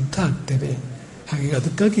ಶುದ್ಧ ಆಗ್ತೇವೆ. ಹಾಗೆ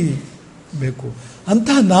ಅದಕ್ಕಾಗಿ ಬೇಕು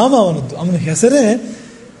ಅಂತಹ ನಾಮ ಅವನದ್ದು. ಅವನ ಹೆಸರೇ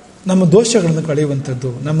ನಮ್ಮ ದೋಷಗಳನ್ನು ಕಳೆಯುವಂಥದ್ದು,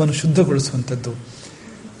 ನಮ್ಮನ್ನು ಶುದ್ಧಗೊಳಿಸುವಂಥದ್ದು.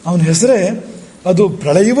 ಅವನ ಹೆಸರೇ ಅದು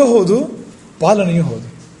ಪ್ರಳಯವೂ ಹೌದು, ಪಾಲನೆಯೂ ಹೌದು.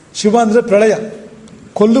 ಶಿವ ಅಂದರೆ ಪ್ರಳಯ,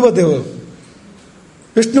 ಕೊಲ್ಲುವ ದೇವರು.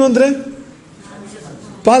 ವಿಷ್ಣು ಅಂದರೆ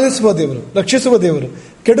ಪಾಲಿಸುವ ದೇವರು, ರಕ್ಷಿಸುವ ದೇವರು.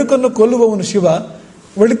 ಕೆಡುಕನ್ನು ಕೊಲ್ಲುವವನು ಶಿವ,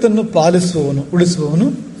 ಒಳಿತನ್ನು ಪಾಲಿಸುವವನು, ಉಳಿಸುವವನು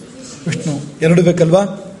ವಿಷ್ಣು. ಎರಡು ಬೇಕಲ್ವಾ?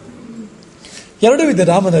 ಎರಡೂ ಇದೆ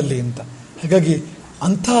ರಾಮನಲ್ಲಿ ಅಂತ. ಹಾಗಾಗಿ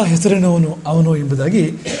ಅಂಥ ಹೆಸರಿನವನು ಅವನು ಎಂಬುದಾಗಿ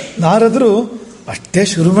ನಾರದರು ಅಷ್ಟೇ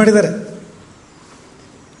ಶುರು ಮಾಡಿದ್ದಾರೆ.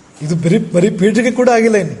 ಇದು ಬರೀ ಪೀಠಿಗೆ ಕೂಡ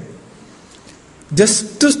ಆಗಿಲ್ಲ, ಇನ್ನು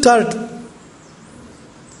ಜಸ್ಟ್ ಸ್ಟಾರ್ಟ್.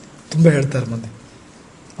 ತುಂಬ ಹೇಳ್ತಾರೆ ಮಂದಿ,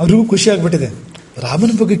 ಅವ್ರಿಗೂ ಖುಷಿ ಆಗ್ಬಿಟ್ಟಿದೆ.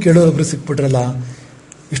 ರಾಮನ ಬಗ್ಗೆ ಕೇಳೋರೊಬ್ರು ಸಿಕ್ಬಿಟ್ರಲ್ಲ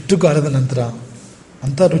ಇಷ್ಟು ಕಾಲದ ನಂತರ,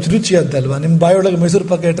 ಅಂತ ರುಚಿಯಾದ್ದಲ್ವಾ? ನಿಮ್ಮ ಬಾಯೊಳಗೆ ಮೈಸೂರು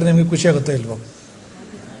ಪಾಕ ಇಟ್ಟರೆ ನಿಮಗೆ ಖುಷಿ ಆಗುತ್ತೋ ಇಲ್ವೋ?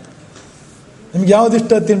 ನಿಮ್ಗೆ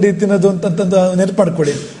ಯಾವ್ದಿಷ್ಟ ತಿಂಡಿ ತಿನ್ನೋದು ಅಂತಂದು ನೆನಪು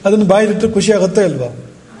ಮಾಡ್ಕೊಳ್ಳಿ, ಅದನ್ನು ಬಾಯಿಲಿಟ್ಟರೆ ಖುಷಿ ಆಗುತ್ತೋ ಇಲ್ವಾ?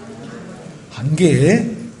 ಹಂಗೆ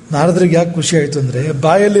ನಾರದರಿಗೆ ಯಾಕೆ ಖುಷಿ ಆಯಿತು ಅಂದರೆ,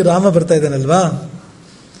 ಬಾಯಲ್ಲಿ ರಾಮ ಬರ್ತಾ ಇದ್ದಾನಲ್ವಾ,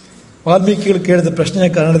 ವಾಲ್ಮೀಕಿಗಳು ಕೇಳಿದ ಪ್ರಶ್ನೆಯ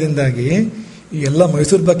ಕಾರಣದಿಂದಾಗಿ ಈ ಎಲ್ಲ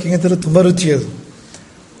ಮೈಸೂರು ಪಾಕಿಗಿಂತಲೂ ತುಂಬ ರುಚಿ ಅದು.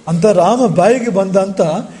 ಅಂತ ರಾಮ ಬಾಯಿಗೆ ಬಂದ ಅಂತ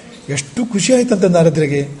ಎಷ್ಟು ಖುಷಿ ಆಯ್ತಂತ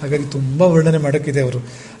ನಾರದರಿಗೆ. ಹಾಗಾಗಿ ತುಂಬ ವರ್ಣನೆ ಮಾಡೋಕ್ಕಿದೆ ಅವರು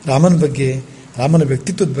ರಾಮನ ಬಗ್ಗೆ, ರಾಮನ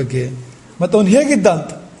ವ್ಯಕ್ತಿತ್ವದ ಬಗ್ಗೆ. ಮತ್ತು ಅವನು ಹೇಗಿದ್ದ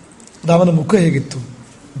ಅಂತ, ರಾಮನ ಮುಖ ಹೇಗಿತ್ತು,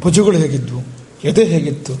 ಭುಜಗಳು ಹೇಗಿದ್ವು, ಎದೆ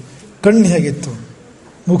ಹೇಗಿತ್ತು, ಕಣ್ಣು ಹೇಗಿತ್ತು,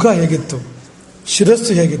 ಮುಖ ಹೇಗಿತ್ತು,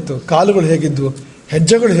 ಶಿರಸ್ಸು ಹೇಗಿತ್ತು, ಕಾಲುಗಳು ಹೇಗಿದ್ವು,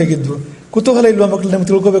 ಹೆಜ್ಜೆಗಳು ಹೇಗಿದ್ವು. ಕುತೂಹಲ ಇಲ್ವಾ ಮಕ್ಕಳು ನಿಮ್ಗೆ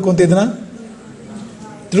ತಿಳ್ಕೋಬೇಕು ಅಂತ? ಇದನ್ನ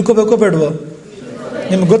ತಿಳ್ಕೋಬೇಕೋ ಬೇಡವೋ?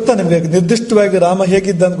 ನಿಮ್ಗೆ ಗೊತ್ತಾ? ನಿಮಗೆ ನಿರ್ದಿಷ್ಟವಾಗಿ ರಾಮ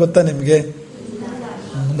ಹೇಗಿದ್ದ ಅಂತ ಗೊತ್ತಾ ನಿಮಗೆ?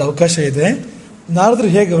 ಒಂದು ಅವಕಾಶ ಇದೆ. ನಾರದರು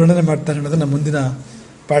ಹೇಗೆ ವರ್ಣನೆ ಮಾಡ್ತಾರೆ ಅನ್ನೋದನ್ನ ಮುಂದಿನ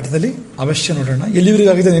ಪಾಠದಲ್ಲಿ ಅವಶ್ಯ ನೋಡೋಣ.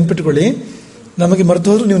 ಎಲ್ಲಿವರೆಗಾಗಿದೆ ನೆನ್ಪಿಟ್ಕೊಳ್ಳಿ, ನಮಗೆ ಮರೆತು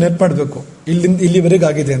ಹೋದ್ರು ನೀವು ನೆನಪು ಮಾಡಬೇಕು ಇಲ್ಲಿಂದ ಇಲ್ಲಿವರೆಗೆ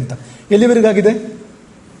ಆಗಿದೆ ಅಂತ. ಎಲ್ಲಿವರೆಗಾಗಿದೆ?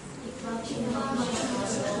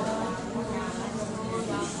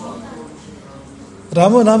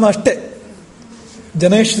 ರಾಮನಾಮ ಅಷ್ಟೇ,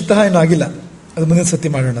 ಜನಶ್ರಿತ ಏನೂ ಆಗಿಲ್ಲ. ಅದು ಮುಂದಿನ ಸತಿ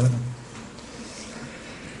ಮಾಡೋಣ ಅದನ್ನು.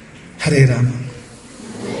 ಹರೇ ರಾಮ.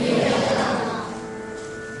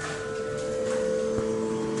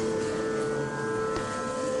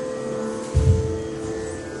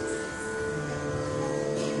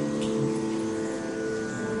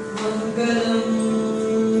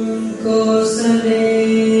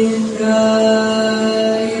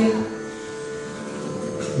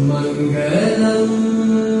 मंगलम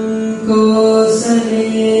को